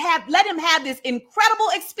let him have this incredible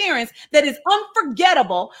experience that is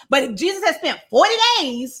unforgettable. But Jesus had spent 40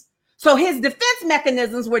 days. So his defense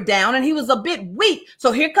mechanisms were down and he was a bit weak.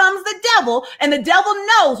 So here comes the devil, and the devil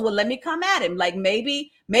knows, well, let me come at him. Like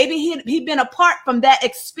maybe he'd been apart from that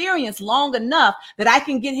experience long enough that I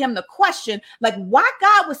can get him to question, like, why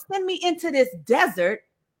God would send me into this desert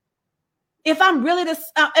if I'm really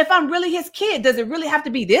his kid. Does it really have to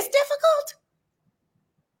be this difficult?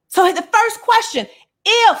 So the first question,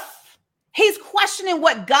 if he's questioning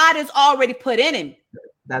what God has already put in him.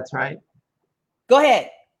 That's right. Go ahead.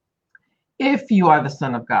 If you are the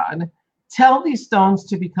Son of God, tell these stones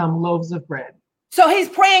to become loaves of bread. So he's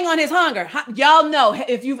preying on his hunger. Y'all know,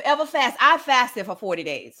 if you've ever fasted, I fasted for 40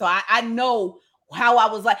 days. So I know how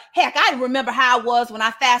I was like. Heck, I remember how I was when I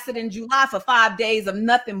fasted in July for 5 days of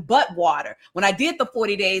nothing but water. When I did the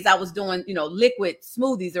 40 days, I was doing, liquid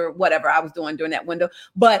smoothies or whatever I was doing during that window.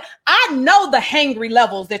 But I know the hangry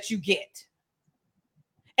levels that you get.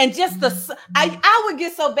 And just I would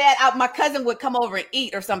get so bad. My cousin would come over and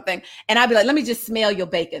eat or something. And I'd be like, let me just smell your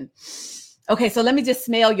bacon. Okay, so let me just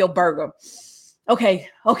smell your burger. Okay,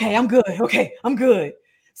 I'm good. Okay, I'm good.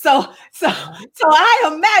 So I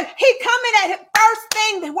imagine he coming at him first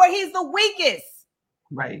thing where he's the weakest.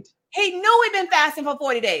 Right. He knew he'd been fasting for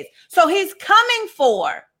 40 days. So he's coming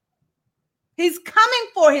for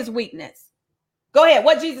his weakness. Go ahead.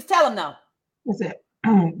 What Jesus tell him though? He said,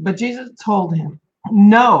 but Jesus told him,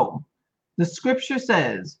 no, the scripture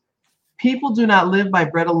says, people do not live by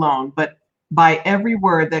bread alone, but by every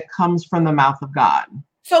word that comes from the mouth of God.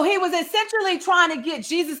 So he was essentially trying to get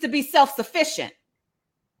Jesus to be self-sufficient.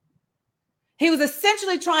 He was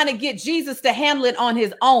essentially trying to get Jesus to handle it on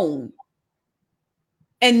his own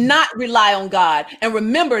and not rely on God and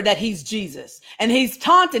remember that he's Jesus. And he's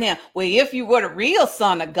taunting him. Well, if you were the real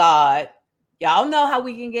son of God, y'all know how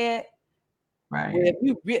we can get. Right.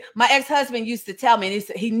 Well, my ex-husband used to tell me, and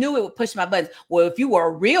he knew it would push my buttons. Well, if you were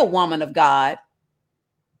a real woman of God,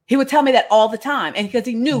 he would tell me that all the time. And because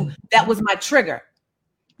he knew that was my trigger,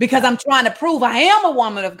 because I'm trying to prove I am a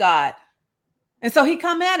woman of God. And so he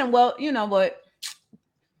come at him, well, you know what?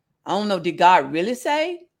 I don't know. Did God really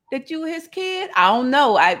say that you were his kid? I don't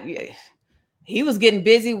know. He was getting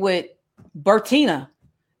busy with Bertina.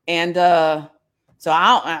 And so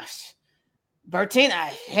Bertina,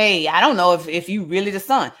 hey, I don't know if you really the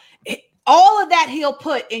son. All of that he'll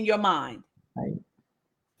put in your mind. Right.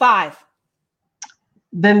 5.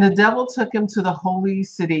 Then the devil took him to the holy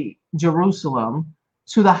city, Jerusalem,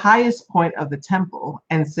 to the highest point of the temple,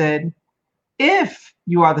 and said, if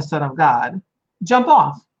you are the Son of God, jump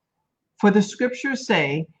off. For the scriptures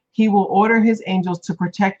say, he will order his angels to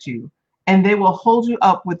protect you, and they will hold you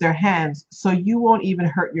up with their hands so you won't even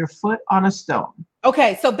hurt your foot on a stone.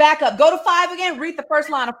 Okay, so back up. Go to 5 again. Read the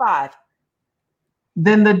first line of 5.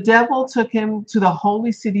 Then the devil took him to the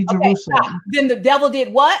holy city, Jerusalem. Stop. Then the devil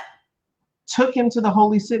did what? Took him to the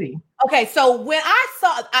holy city. Okay, so when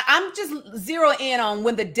I'm just zeroing in on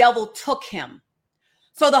when the devil took him.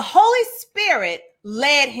 So the Holy Spirit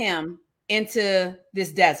led him into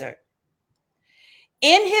this desert.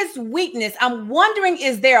 In his weakness, I'm wondering,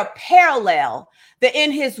 is there a parallel that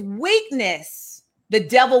in his weakness, the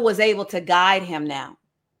devil was able to guide him now?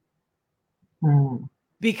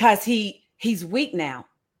 Because he's weak now.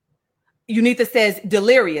 Unitha says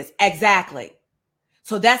delirious. Exactly.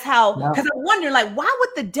 So that's how, because I'm wondering, like, why would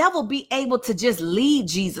the devil be able to just lead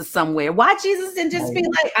Jesus somewhere? Why Jesus didn't just be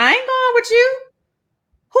like, I ain't going with you.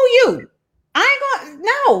 Who you? I ain't going,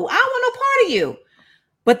 no, I don't want no part of you.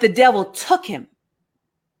 But the devil took him.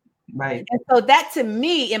 Right. And so that, to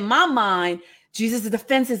me, in my mind, Jesus'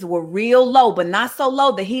 defenses were real low, but not so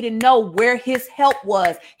low that he didn't know where his help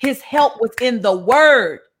was. His help was in the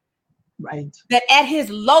word. Right. That at his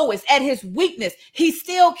lowest, at his weakness, he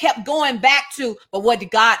still kept going back to, but what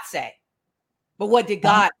did God say? But what did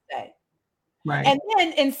God say? Right. And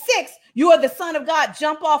then in 6, you are the Son of God.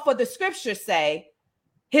 Jump off what the scriptures say.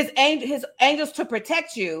 His angels to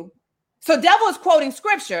protect you. So devil is quoting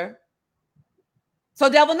scripture. So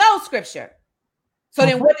devil knows scripture. So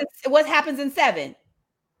then what happens in 7?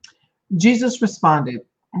 Jesus responded,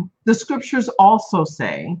 the scriptures also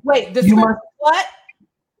say. Wait, the scriptures what?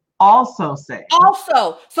 Also say.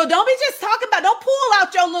 Also. So don't be just talking about, don't pull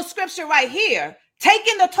out your little scripture right here. Take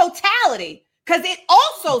in the totality. Because it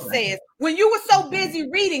also says, when you were so busy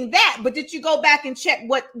reading that, but did you go back and check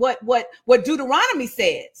what Deuteronomy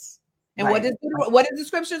says? And what does the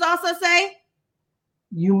scriptures also say?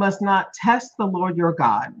 You must not test the Lord your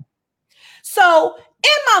God. So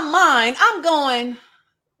in my mind, I'm going,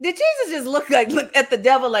 did Jesus just look at the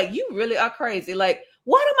devil like, you really are crazy? Like,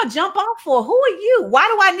 what am I jump off for? Who are you? Why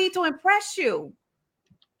do I need to impress you?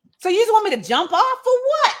 So you just want me to jump off for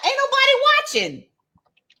what? Ain't nobody watching.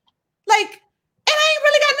 Like, and I ain't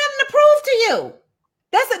really got nothing to prove to you.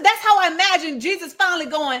 That's how I imagine Jesus finally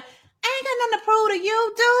going, I ain't got nothing to prove to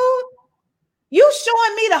you, dude. You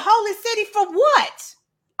showing me the holy city for what?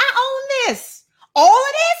 I own this. All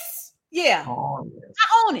of this? Yeah. All of this.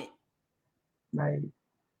 I own it. Right.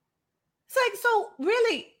 It's like, so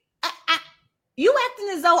really, you acting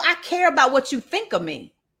as though I care about what you think of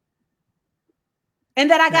me. And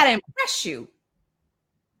that I got to impress you.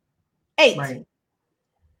 8. Right.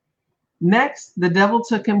 Next, the devil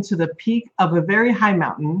took him to the peak of a very high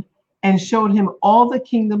mountain and showed him all the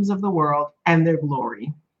kingdoms of the world and their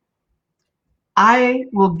glory. I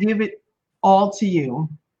will give it all to you,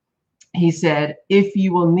 he said, if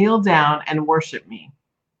you will kneel down and worship me.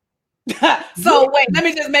 So wait, let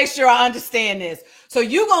me just make sure I understand this. So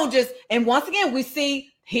you gonna just, and once again, we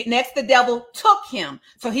see Next, the devil took him.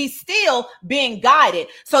 So he's still being guided.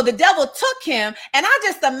 So the devil took him. And I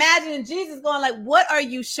just imagine Jesus going like, what are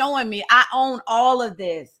you showing me? I own all of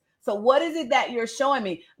this. So what is it that you're showing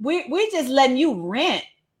me? We just letting you rent.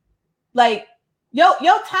 Like, your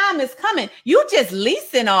time is coming. You just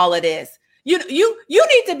leasing all of this. You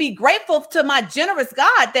need to be grateful to my generous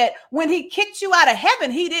God that when he kicked you out of heaven,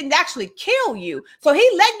 he didn't actually kill you. So he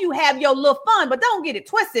let you have your little fun, but don't get it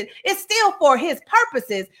twisted. It's still for his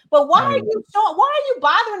purposes. But why are you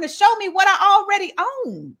bothering to show me what I already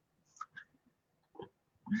own?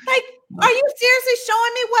 Like, are you seriously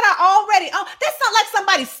showing me what I already own? That's not like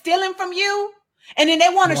somebody stealing from you and then they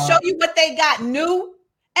want to show you what they got new.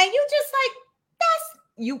 And you just like, that's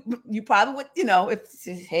you probably would,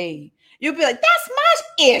 if hey, you'd be like, that's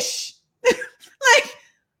my ish. Like,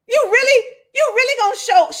 you really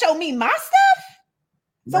gonna show me my stuff?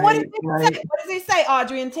 So what does he say? What does he say,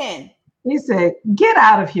 Audrey, in 10? He said, get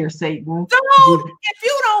out of here, Satan. Dude, if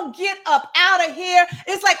you don't get up out of here,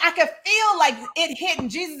 it's like I could feel like it hitting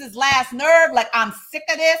Jesus's last nerve. Like, I'm sick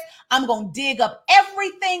of this. I'm going to dig up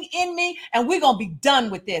everything in me and we're going to be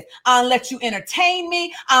done with this. I'll let you entertain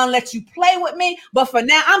me. I'll let you play with me. But for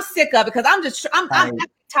now, I'm sick of it because I'm tired.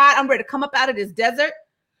 I'm ready to come up out of this desert.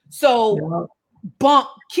 So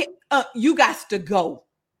you got to go.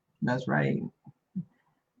 That's right.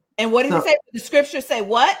 And what did he say? The scriptures say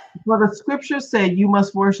what? Well, the scriptures say you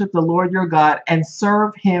must worship the Lord your God and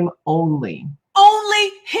serve him only.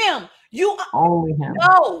 Only him. Only him.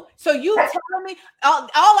 No. So you telling me all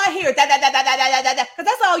I hear is that because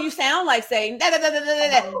that's all you sound like saying.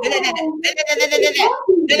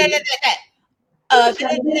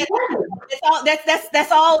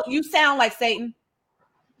 That's all you sound like, Satan.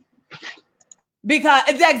 Because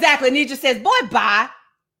exactly, and he just says, "Boy, bye."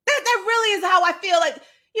 That really is how I feel. Like,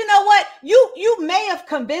 you know what? You may have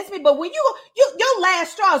convinced me, but when your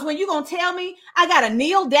last straw is when you gonna tell me I gotta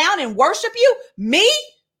kneel down and worship you? Me?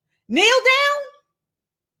 Kneel down?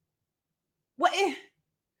 What?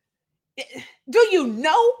 Do you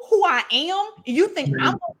know who I am? You think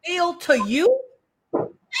I'm gonna kneel to you? Maybe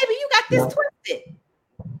you got this twisted.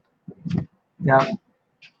 Yeah.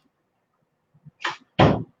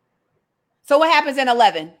 So what happens in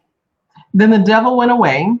 11? Then the devil went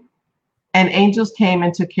away, and angels came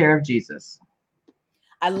and took care of Jesus.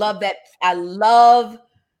 I love that. I love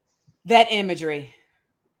that imagery.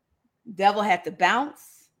 Devil had to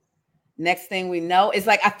bounce. Next thing we know, it's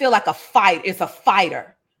like I feel like a fight. It's a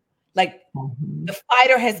fighter. Like the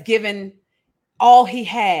fighter has given all he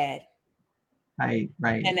had. Right.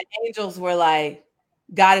 And the angels were like,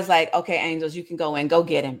 God is like, okay, angels, you can go in, go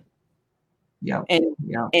get him. Yeah.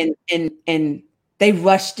 And they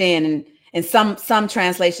rushed in, and some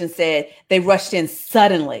translations said they rushed in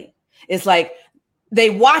suddenly. It's like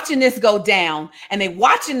they watching this go down and they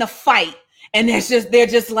watching the fight, and they're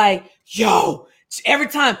just like, yo, every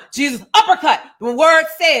time Jesus uppercut, the word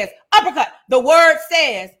says uppercut, the word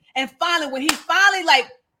says, and finally when he's finally like,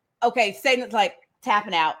 okay, Satan's like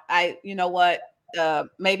tapping out. You know what?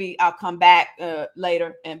 Maybe I'll come back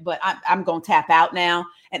later, but I'm gonna tap out now.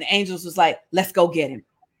 And the angels was like, let's go get him.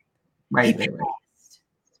 Right.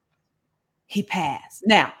 He passed.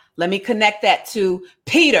 Now, let me connect that to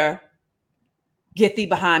Peter. Get thee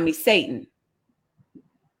behind me, Satan.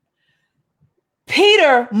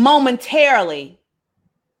 Peter momentarily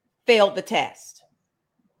failed the test.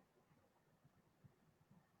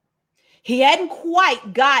 He hadn't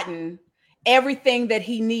quite gotten everything that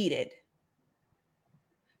he needed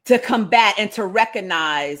to combat and to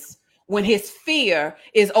recognize when his fear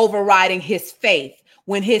is overriding his faith,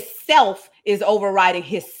 when his self is overriding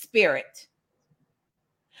his spirit.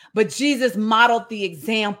 But Jesus modeled the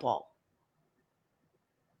example.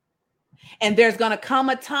 And there's going to come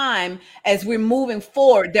a time as we're moving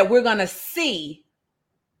forward that we're going to see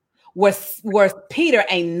where Peter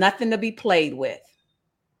ain't nothing to be played with.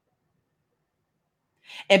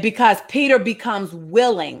 And because Peter becomes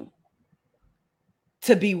willing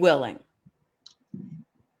to be willing.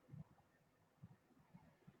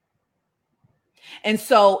 And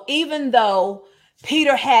so even though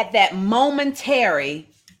Peter had that momentary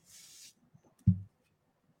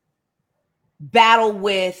battle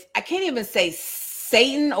with, I can't even say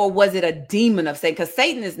Satan, or was it a demon of Satan? Because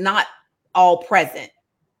Satan is not all present.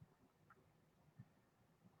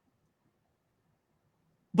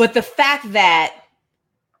 But the fact that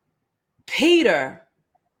Peter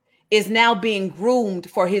is now being groomed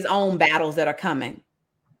for his own battles that are coming.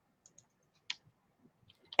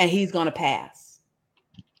 And he's going to pass.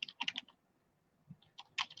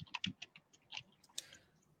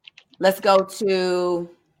 Let's go to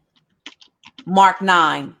Mark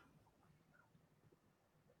 9.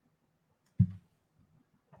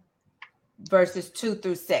 verses 2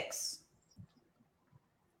 through 6.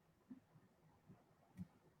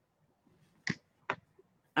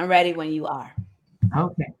 I'm ready when you are.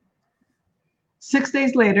 Okay. 6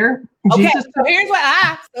 days later, Okay, Jesus. so here's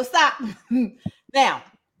what so stop. Now,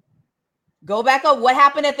 go back up. What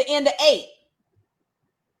happened at the end of 8?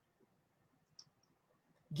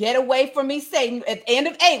 Get away from me, Satan. At the end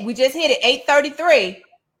of 8, we just hit it, 8:33.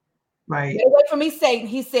 Right. Get away from me, Satan.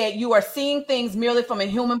 He said, you are seeing things merely from a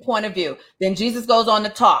human point of view. Then Jesus goes on to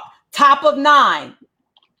talk. Top of 9.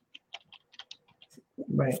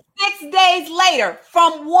 Right. 6 days later,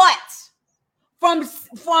 from what?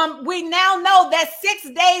 From we now know that 6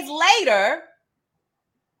 days later,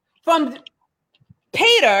 from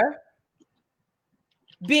Peter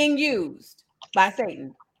being used by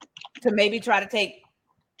Satan to maybe try to take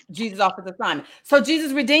Jesus off his assignment. So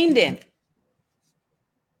Jesus redeemed him.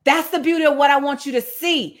 That's the beauty of what I want you to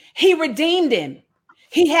see. He redeemed him.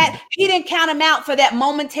 He didn't count him out for that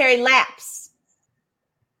momentary lapse.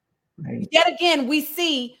 Right. Yet again, we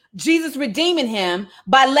see Jesus redeeming him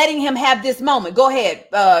by letting him have this moment. Go ahead,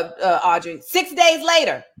 Audrey. 6 days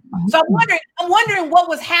later. So I'm wondering what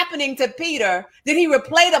was happening to Peter. Did he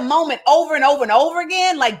replay the moment over and over and over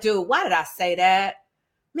again? Like, dude, why did I say that?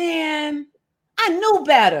 Man, I knew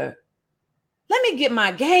better. Let me get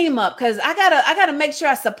my game up because I gotta make sure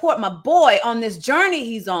I support my boy on this journey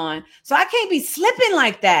he's on. So I can't be slipping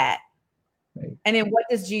like that. Right. And then what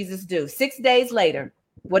does Jesus do? 6 days later,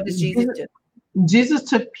 what does Jesus do? Jesus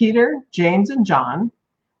took Peter, James, and John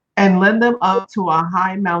and led them up to a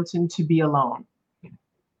high mountain to be alone.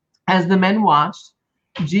 As the men watched,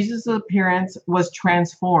 Jesus' appearance was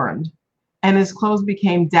transformed, and his clothes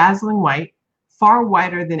became dazzling white, far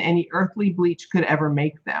whiter than any earthly bleach could ever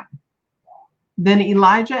make them. Then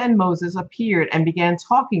Elijah and Moses appeared and began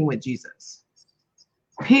talking with Jesus.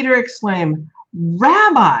 Peter exclaimed,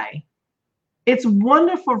 "Rabbi, it's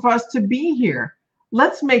wonderful for us to be here.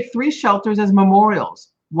 Let's make 3 shelters as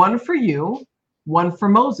memorials, one for you, one for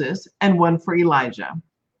Moses, and one for Elijah."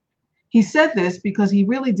 He said this because he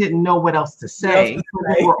really didn't know what else to say.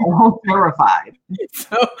 They were all terrified.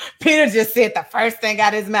 So Peter just said the first thing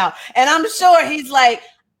out of his mouth. And I'm sure he's like,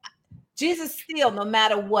 Jesus still, no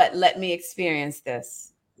matter what, let me experience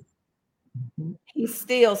this. Mm-hmm. He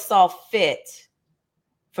still saw fit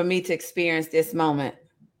for me to experience this moment.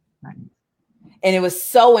 Right. And it was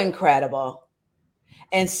so incredible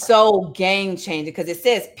and so game-changing because it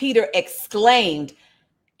says Peter exclaimed,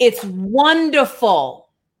 "It's wonderful."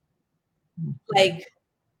 Like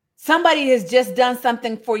somebody has just done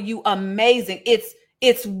something for you amazing.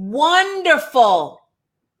 It's wonderful.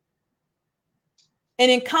 And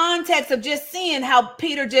in context of just seeing how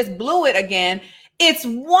Peter just blew it again, it's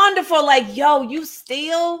wonderful. Like, yo, you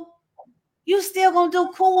still gonna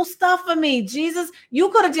do cool stuff for me, Jesus. You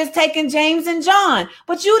could have just taken James and John,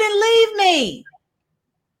 but you didn't leave me.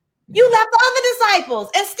 You left the other disciples,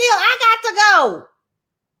 and still I got to go.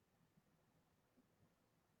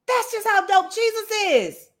 That's just how dope Jesus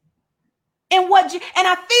is. And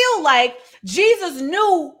I feel like Jesus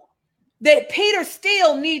knew that Peter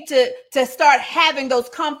still need to start having those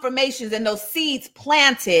confirmations and those seeds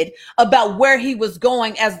planted about where he was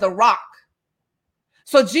going as the rock.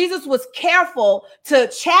 So Jesus was careful to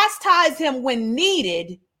chastise him when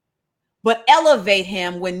needed, but elevate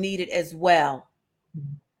him when needed as well.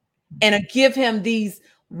 And to give him these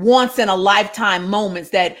once in a lifetime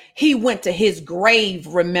moments that he went to his grave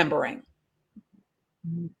remembering.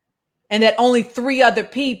 And that only 2 other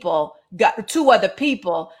people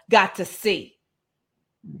got to see.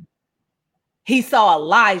 He saw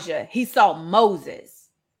Elijah, he saw Moses.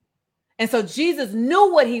 And so Jesus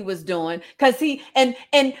knew what he was doing because in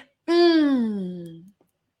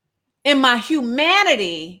my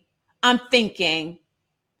humanity, I'm thinking,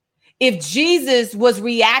 if Jesus was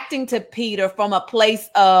reacting to Peter from a place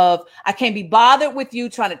of, I can't be bothered with you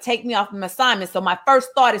trying to take me off my assignment. So my first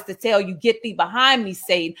thought is to tell you, get thee behind me,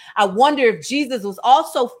 Satan. I wonder if Jesus was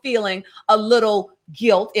also feeling a little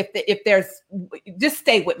guilt. If there's, just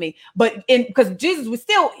stay with me. But because Jesus was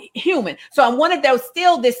still human. So I wondered there was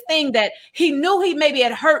still this thing that he knew he maybe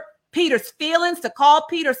had hurt Peter's feelings to call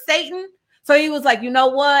Peter Satan. So he was like, you know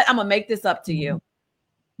what? I'm going to make this up to you.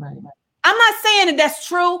 Right. I'm not saying that that's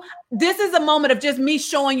true. This is a moment of just me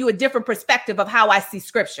showing you a different perspective of how I see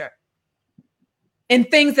scripture and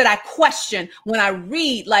things that I question when I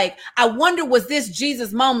read. Like, I wonder, was this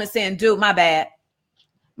Jesus moment saying, dude, my bad.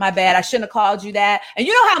 I shouldn't have called you that. And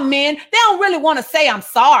you know how men, they don't really want to say I'm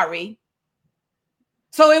sorry.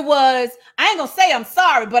 So it was, I ain't going to say I'm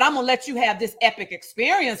sorry, but I'm going to let you have this epic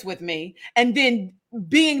experience with me. And then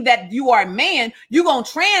being that you are a man, you're going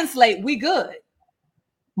to translate, we good.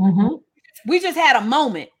 Mm-hmm. We just had a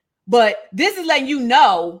moment. But this is letting you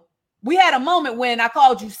know we had a moment when I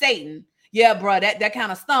called you Satan. Yeah, bro, that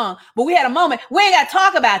kind of stung. But we had a moment. We ain't got to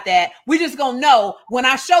talk about that. We just going to know when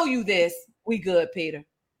I show you this, we good, Peter.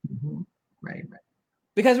 Mm-hmm. Right.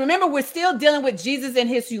 Because remember, we're still dealing with Jesus and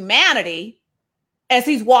his humanity as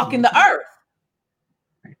he's walking the earth.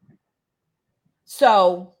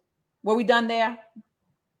 So, were we done there?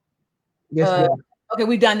 Yes. Okay,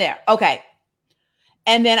 we're done there. Okay.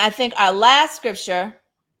 And then I think our last scripture,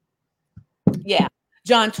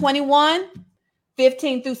 John 21,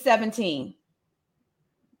 15 through 17.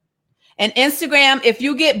 And Instagram, if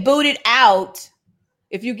you get booted out,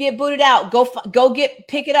 pick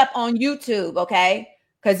it up on YouTube, okay?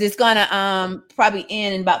 Because it's gonna probably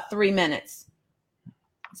end in about 3 minutes.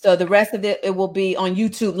 So the rest of it will be on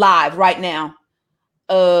YouTube live right now.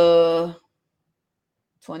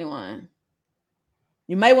 21.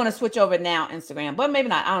 You may want to switch over now, Instagram, but maybe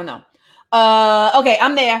not. I don't know. Okay,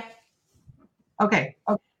 I'm there. Okay.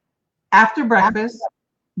 After breakfast,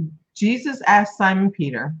 Jesus asked Simon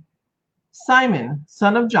Peter, "Simon,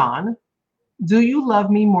 son of John, do you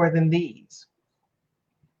love me more than these?"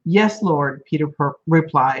 "Yes, Lord," Peter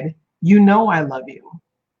replied. "You know I love you."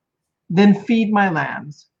 "Then feed my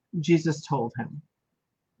lambs," Jesus told him.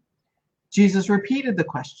 Jesus repeated the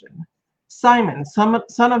question, "Simon,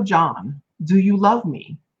 son of John, do you love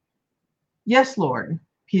me?" "Yes, Lord,"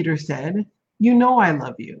 Peter said. "You know I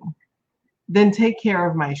love you." "Then take care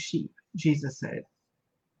of my sheep," Jesus said.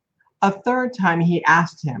 A third time he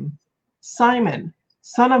asked him, "Simon,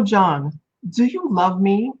 son of John, do you love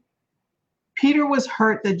me?" Peter was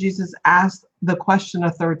hurt that Jesus asked the question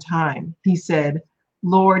a third time. He said,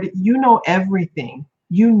 "Lord, you know everything.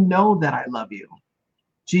 You know that I love you."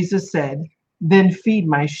 Jesus said, "Then feed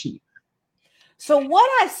my sheep." So what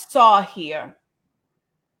I saw here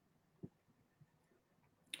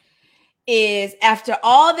is, after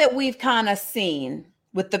all that we've kind of seen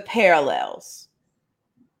with the parallels,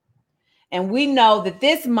 and we know that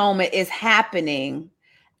this moment is happening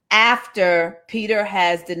after Peter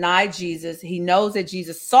has denied Jesus. He knows that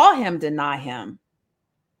Jesus saw him deny him.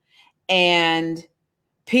 And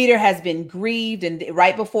Peter has been grieved. And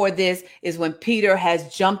right before this is when Peter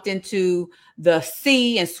has jumped into the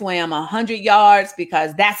sea and swam 100 yards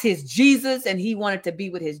because that's his Jesus. And he wanted to be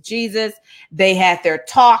with his Jesus. They had their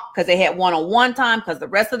talk because they had one-on-one time because the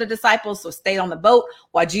rest of the disciples stayed on the boat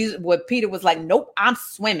while Peter was like, "Nope, I'm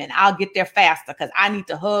swimming. I'll get there faster because I need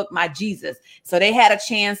to hug my Jesus." So they had a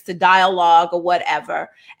chance to dialogue or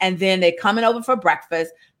whatever. And then they're coming over for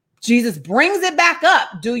breakfast. Jesus brings it back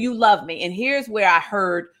up. "Do you love me?" And here's where I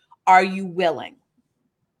heard, "Are you willing?"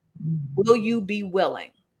 Will you be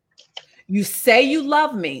willing? You say you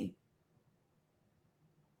love me.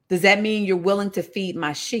 Does that mean you're willing to feed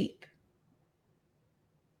my sheep?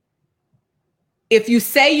 If you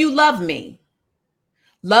say you love me,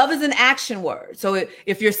 love is an action word. So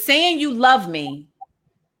if you're saying you love me,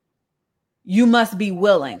 you must be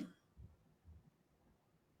willing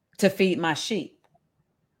to feed my sheep.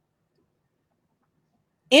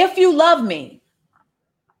 If you love me,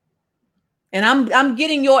 and I'm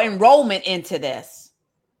getting your enrollment into this,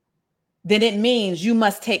 then it means you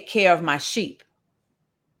must take care of my sheep.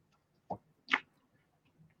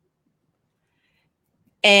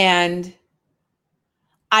 And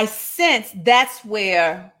I sense that's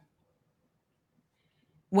where,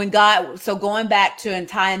 when God, so going back to and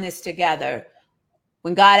tying this together,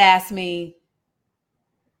 when I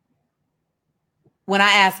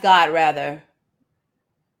asked God, rather,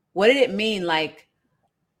 what did it mean? Like,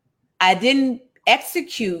 I didn't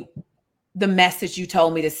execute the message you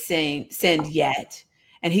told me to send yet.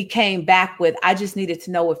 And he came back with, "I just needed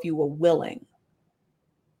to know if you were willing."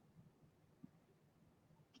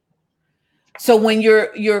 So when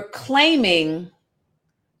you're claiming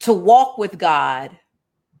to walk with God,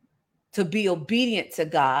 to be obedient to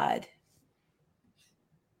God,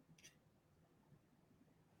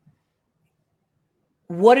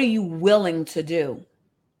 what are you willing to do?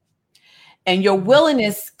 And your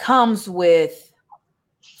willingness comes with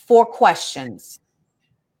 4 questions.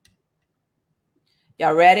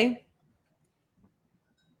 Y'all ready?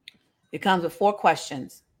 It comes with 4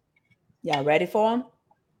 questions. Y'all ready for them?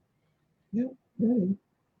 Yep.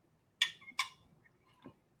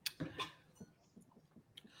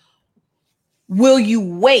 Will you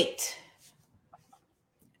wait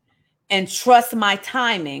and trust my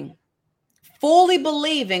timing, fully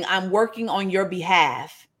believing I'm working on your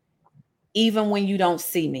behalf, even when you don't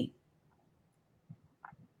see me?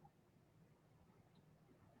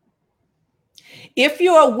 If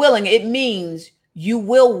you are willing, it means you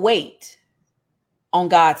will wait on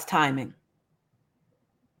God's timing.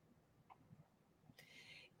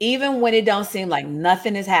 Even when it don't seem like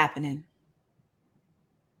nothing is happening.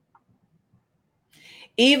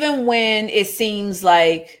 Even when it seems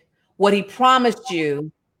like what he promised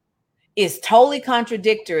you is totally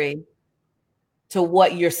contradictory to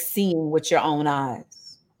what you're seeing with your own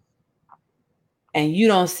eyes. And you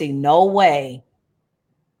don't see no way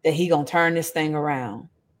that he gonna turn this thing around.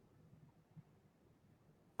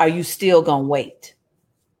 Are you still gonna wait?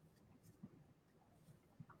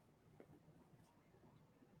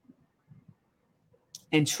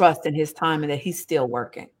 And trust in his time and that he's still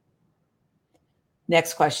working.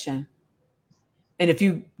 Next question. And if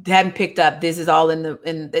you hadn't picked up, this is all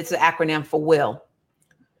it's an acronym for will.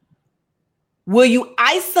 Will you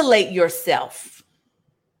isolate yourself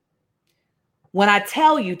when I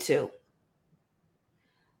tell you to,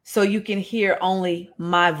 so you can hear only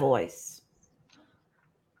my voice?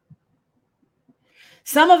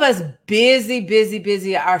 Some of us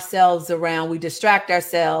busy ourselves around. We distract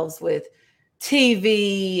ourselves with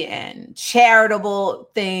TV and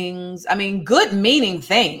charitable things. I mean, good meaning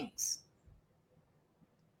things.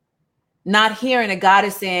 Not hearing that God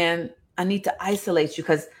is saying, I need to isolate you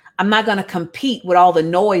because I'm not going to compete with all the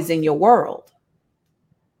noise in your world.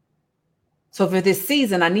 So for this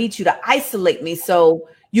season, I need you to isolate me so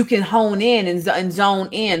you can hone in and zone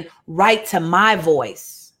in right to my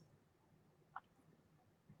voice.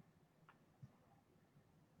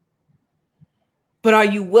 But are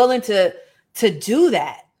you willing to do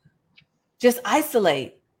that? Just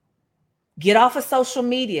isolate. Get off of social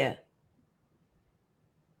media.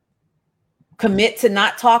 Commit to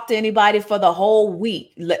not talk to anybody for the whole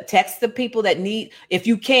week. Text the people that need, if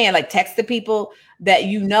you can, like text the people that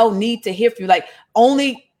you know need to hear from you. Like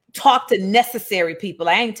only talk to necessary people.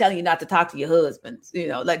 I ain't telling you not to talk to your husbands. You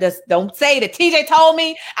know, like just don't say that TJ told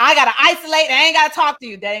me I got to isolate and I ain't got to talk to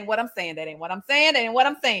you. That ain't what I'm saying. That ain't what I'm saying. That ain't what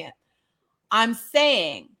I'm saying. I'm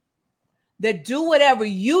saying that do whatever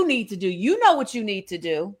you need to do. You know what you need to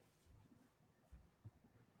do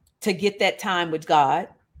to get that time with God.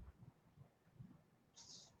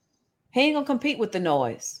 He ain't gonna compete with the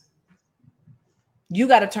noise. You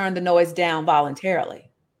got to turn the noise down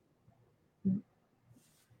voluntarily.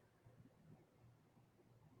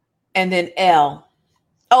 And then L.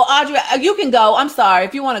 Oh, Audrey, you can go. I'm sorry.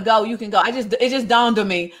 If you want to go, you can go. It just dawned on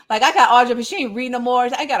me. Like I got Audrey, but she ain't reading no more.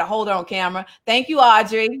 I got to hold her on camera. Thank you,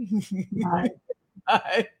 Audrey. All right. All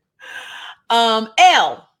right.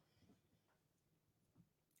 L.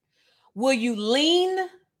 Will you lean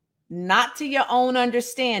not to your own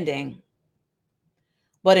understanding,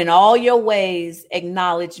 but in all your ways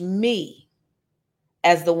acknowledge me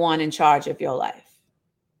as the one in charge of your life?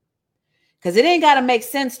 Because it ain't got to make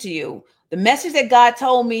sense to you. The message that God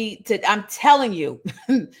told me to, I'm telling you,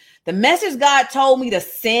 the message God told me to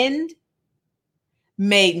send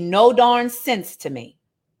made no darn sense to me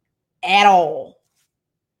at all.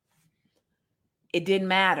 It didn't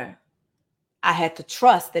matter. I had to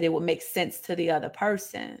trust that it would make sense to the other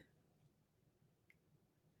person.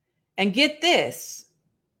 And get this,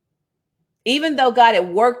 even though God had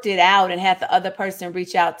worked it out and had the other person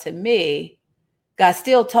reach out to me, God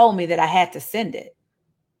still told me that I had to send it.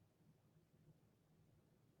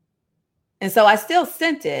 And so I still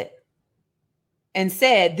sent it and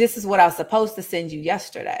said, this is what I was supposed to send you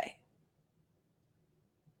yesterday.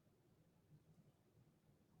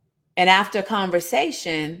 And after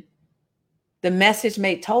conversation, the message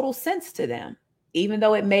made total sense to them, even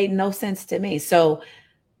though it made no sense to me. So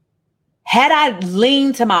had I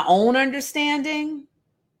leaned to my own understanding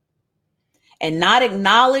and not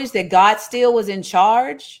acknowledged that God still was in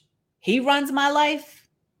charge, he runs my life,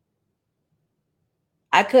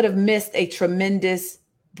 I could have missed a tremendous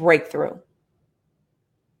breakthrough.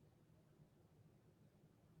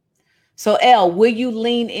 So L, will you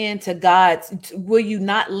lean into will you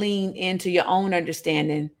not lean into your own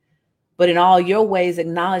understanding, but in all your ways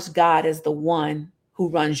acknowledge God as the one who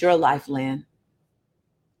runs your life, Lynn?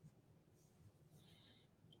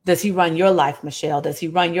 Does he run your life, Michelle? Does he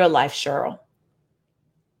run your life, Cheryl?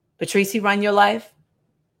 Patrice, he run your life?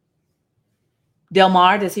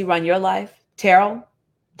 Delmar, does he run your life? Terrell?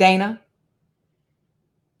 Dana?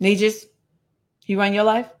 Nijis, he run your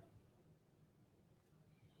life?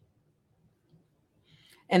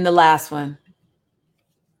 And the last one.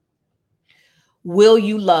 Will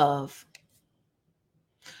you love?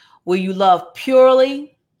 Will you love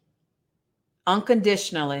purely,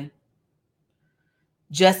 unconditionally,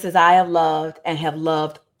 just as I have loved and have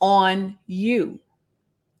loved on you?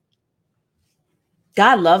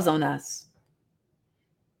 God loves on us.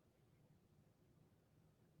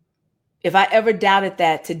 If I ever doubted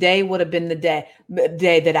that, today would have been the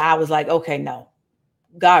day that I was like, okay, no,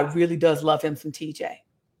 God really does love him some TJ.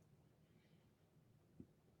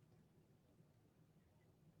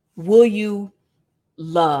 Will you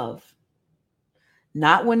love?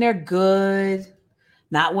 Not when they're good,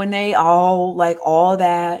 not when they all like all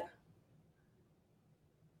that.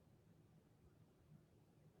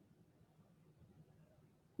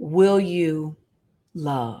 Will you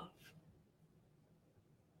love?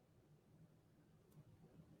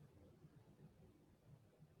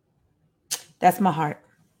 That's my heart.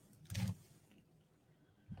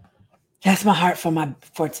 That's my heart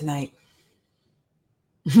for tonight.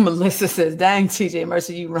 Melissa says, dang, TJ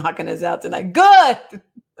Mercer, you rocking us out tonight. Good.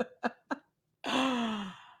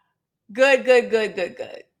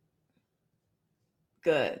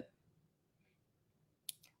 Good.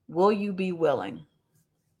 Will you be willing?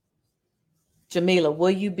 Jamila,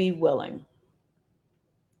 will you be willing?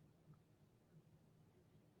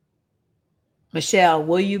 Michelle,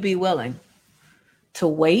 will you be willing to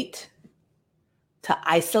wait, to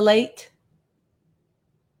isolate,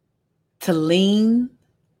 to lean,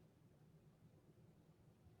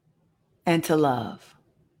 and to love?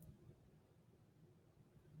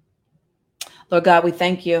 Lord God, we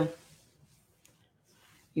thank you.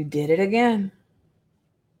 You did it again.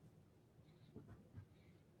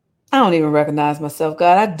 I don't even recognize myself,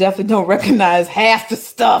 God. I definitely don't recognize half the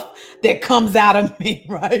stuff that comes out of me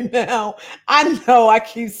right now. I know I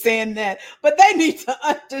keep saying that, but they need to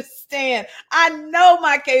understand. I know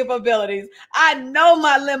my capabilities. I know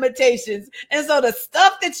my limitations. And so the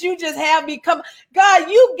stuff that you just have me come, God,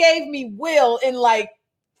 you gave me will in like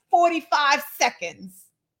 45 seconds.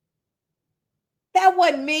 That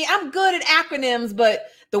wasn't me. I'm good at acronyms, but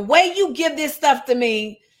the way you give this stuff to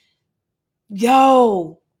me,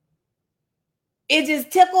 yo, it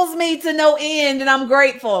just tickles me to no end, and I'm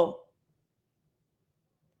grateful.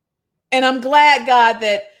 And I'm glad, God,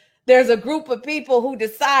 that there's a group of people who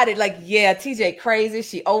decided, like, yeah, TJ crazy.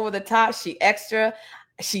 She over the top. She extra.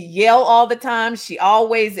 She yell all the time. She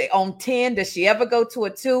always on 10. Does she ever go to a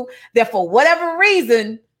 2? That for whatever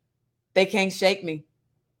reason, they can't shake me.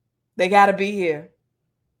 They got to be here.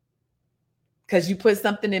 Because you put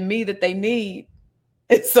something in me that they need.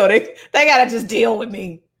 And so they got to just deal with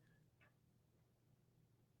me.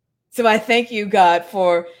 So I thank you, God,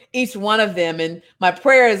 for each one of them. And my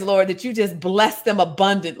prayer is, Lord, that you just bless them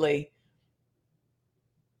abundantly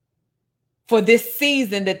for this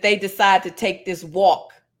season that they decide to take this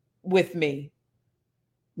walk with me,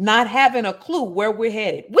 not having a clue where we're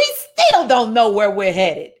headed. We still don't know where we're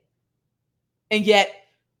headed. And yet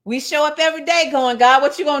we show up every day going, God,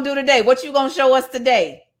 what you going to do today? What you going to show us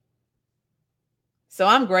today? So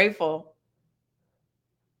I'm grateful.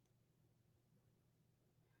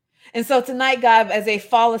 And so tonight, God, as they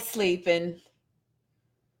fall asleep, and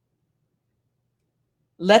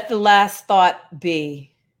let the last thought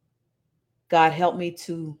be, God, help me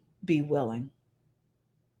to be willing.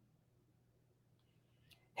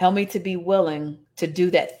 Help me to be willing to do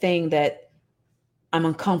that thing that I'm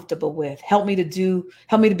uncomfortable with. Help me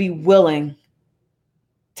to be willing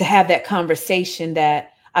to have that conversation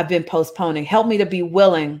that I've been postponing. Help me to be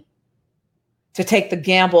willing to take the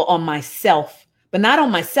gamble on myself, but not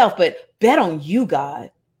on myself, but bet on you,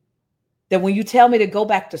 God, that when you tell me to go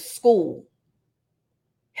back to school,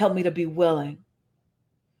 help me to be willing.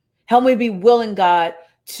 Help me to be willing, God,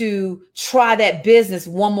 to try that business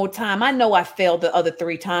one more time. I know I failed the other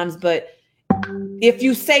 3 times, but if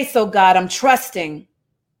you say so, God, I'm trusting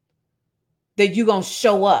that you're going to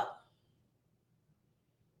show up.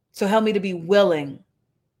 So help me to be willing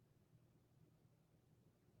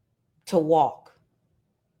to walk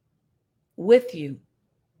with you.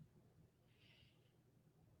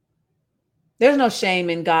 There's no shame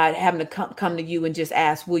in God having to come to you and just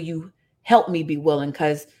ask, will you help me be willing?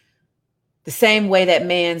 Because the same way that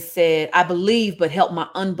man said, I believe, but help my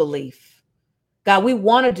unbelief. God, we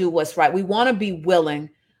want to do what's right. We want to be willing,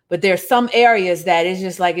 but there's some areas that it's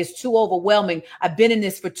just like, it's too overwhelming. I've been in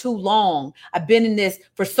this for too long. I've been in this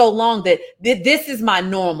for so long that this is my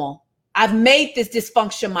normal. I've made this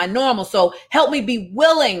dysfunction my normal. So help me be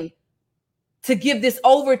willing to give this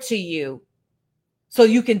over to you so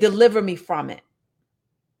you can deliver me from it.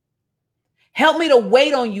 Help me to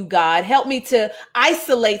wait on you, God. Help me to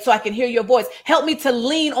isolate so I can hear your voice. Help me to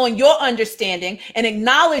lean on your understanding and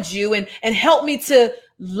acknowledge you, and help me to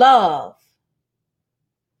love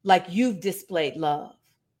like you've displayed love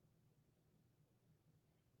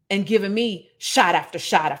and given me shot after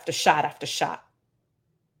shot after shot after shot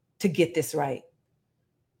to get this right.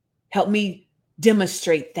 Help me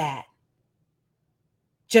demonstrate that.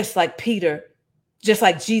 Just like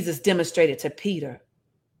Jesus demonstrated to Peter.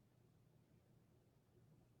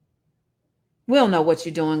 We don't know what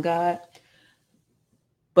you're doing, God.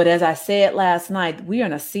 But as I said last night, we are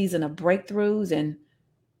in a season of breakthroughs, and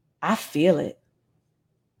I feel it.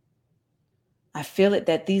 I feel it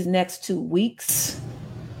that these next 2 weeks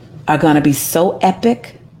are going to be so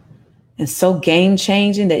epic and so game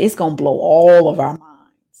changing that it's going to blow all of our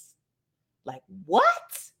minds. Like, what?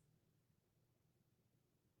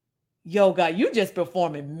 Yo, God, you just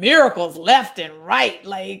performing miracles left and right.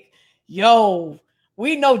 Like, yo,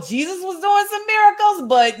 we know Jesus was doing some miracles,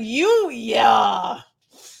 but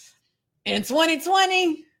in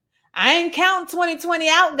 2020, I ain't counting 2020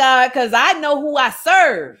 out, God, because I know who I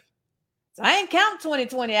serve. So I ain't counting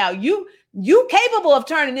 2020 out. You capable of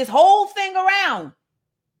turning this whole thing around.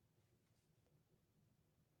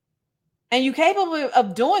 And you capable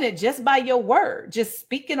of doing it just by your word, just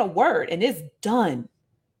speaking a word, and it's done.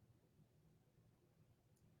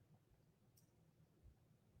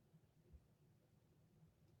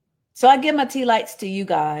 So I give my tea lights to you,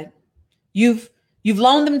 God. You've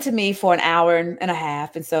loaned them to me for an hour and a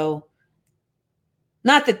half. And so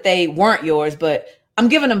not that they weren't yours, but I'm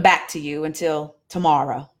giving them back to you until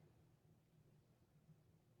tomorrow.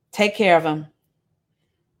 Take care of them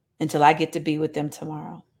until I get to be with them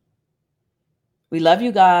tomorrow. We love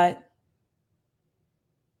you, God.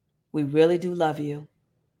 We really do love you.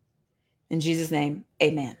 In Jesus' name,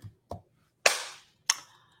 amen.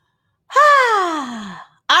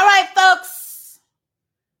 All right, folks.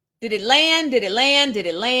 Did it land? Did it land? Did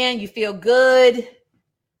it land? You feel good?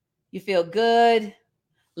 You feel good?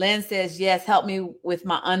 Lynn says, yes, help me with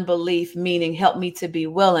my unbelief, meaning help me to be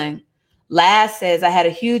willing. Laz says, I had a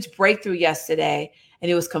huge breakthrough yesterday, and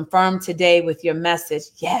it was confirmed today with your message.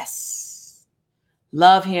 Yes.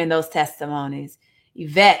 Love hearing those testimonies.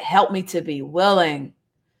 Yvette, help me to be willing.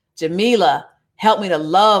 Jamila, help me to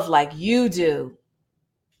love like you do.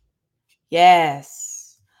 Yes.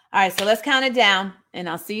 All right, so let's count it down, and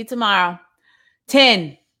I'll see you tomorrow.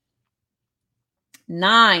 10,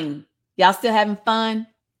 9. Y'all still having fun?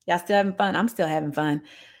 Y'all still having fun? I'm still having fun.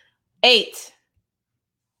 8.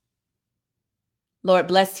 Lord,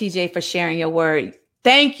 bless TJ for sharing your word.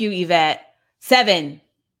 Thank you, Yvette. 7.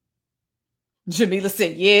 Jamila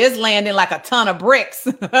said, yeah, it's landing like a ton of bricks.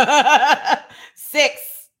 6.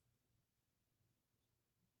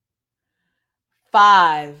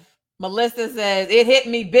 5. Melissa says, it hit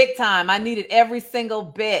me big time. I needed every single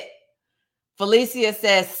bit. Felicia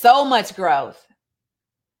says, so much growth.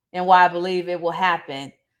 And why I believe it will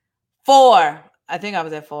happen. 4. I think I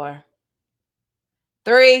was at 4.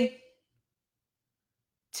 3.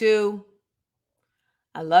 2.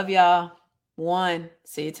 I love y'all. 1.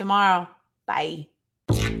 See you tomorrow. Bye.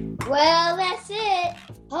 Well, that's it.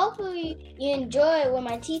 Hopefully you enjoyed what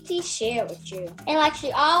my TT shared with you. And like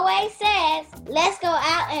she always says, let's go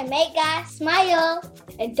out and make God smile.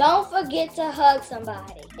 And don't forget to hug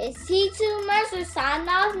somebody. It's T2 Mercer signing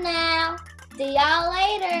off now. See y'all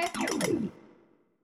later.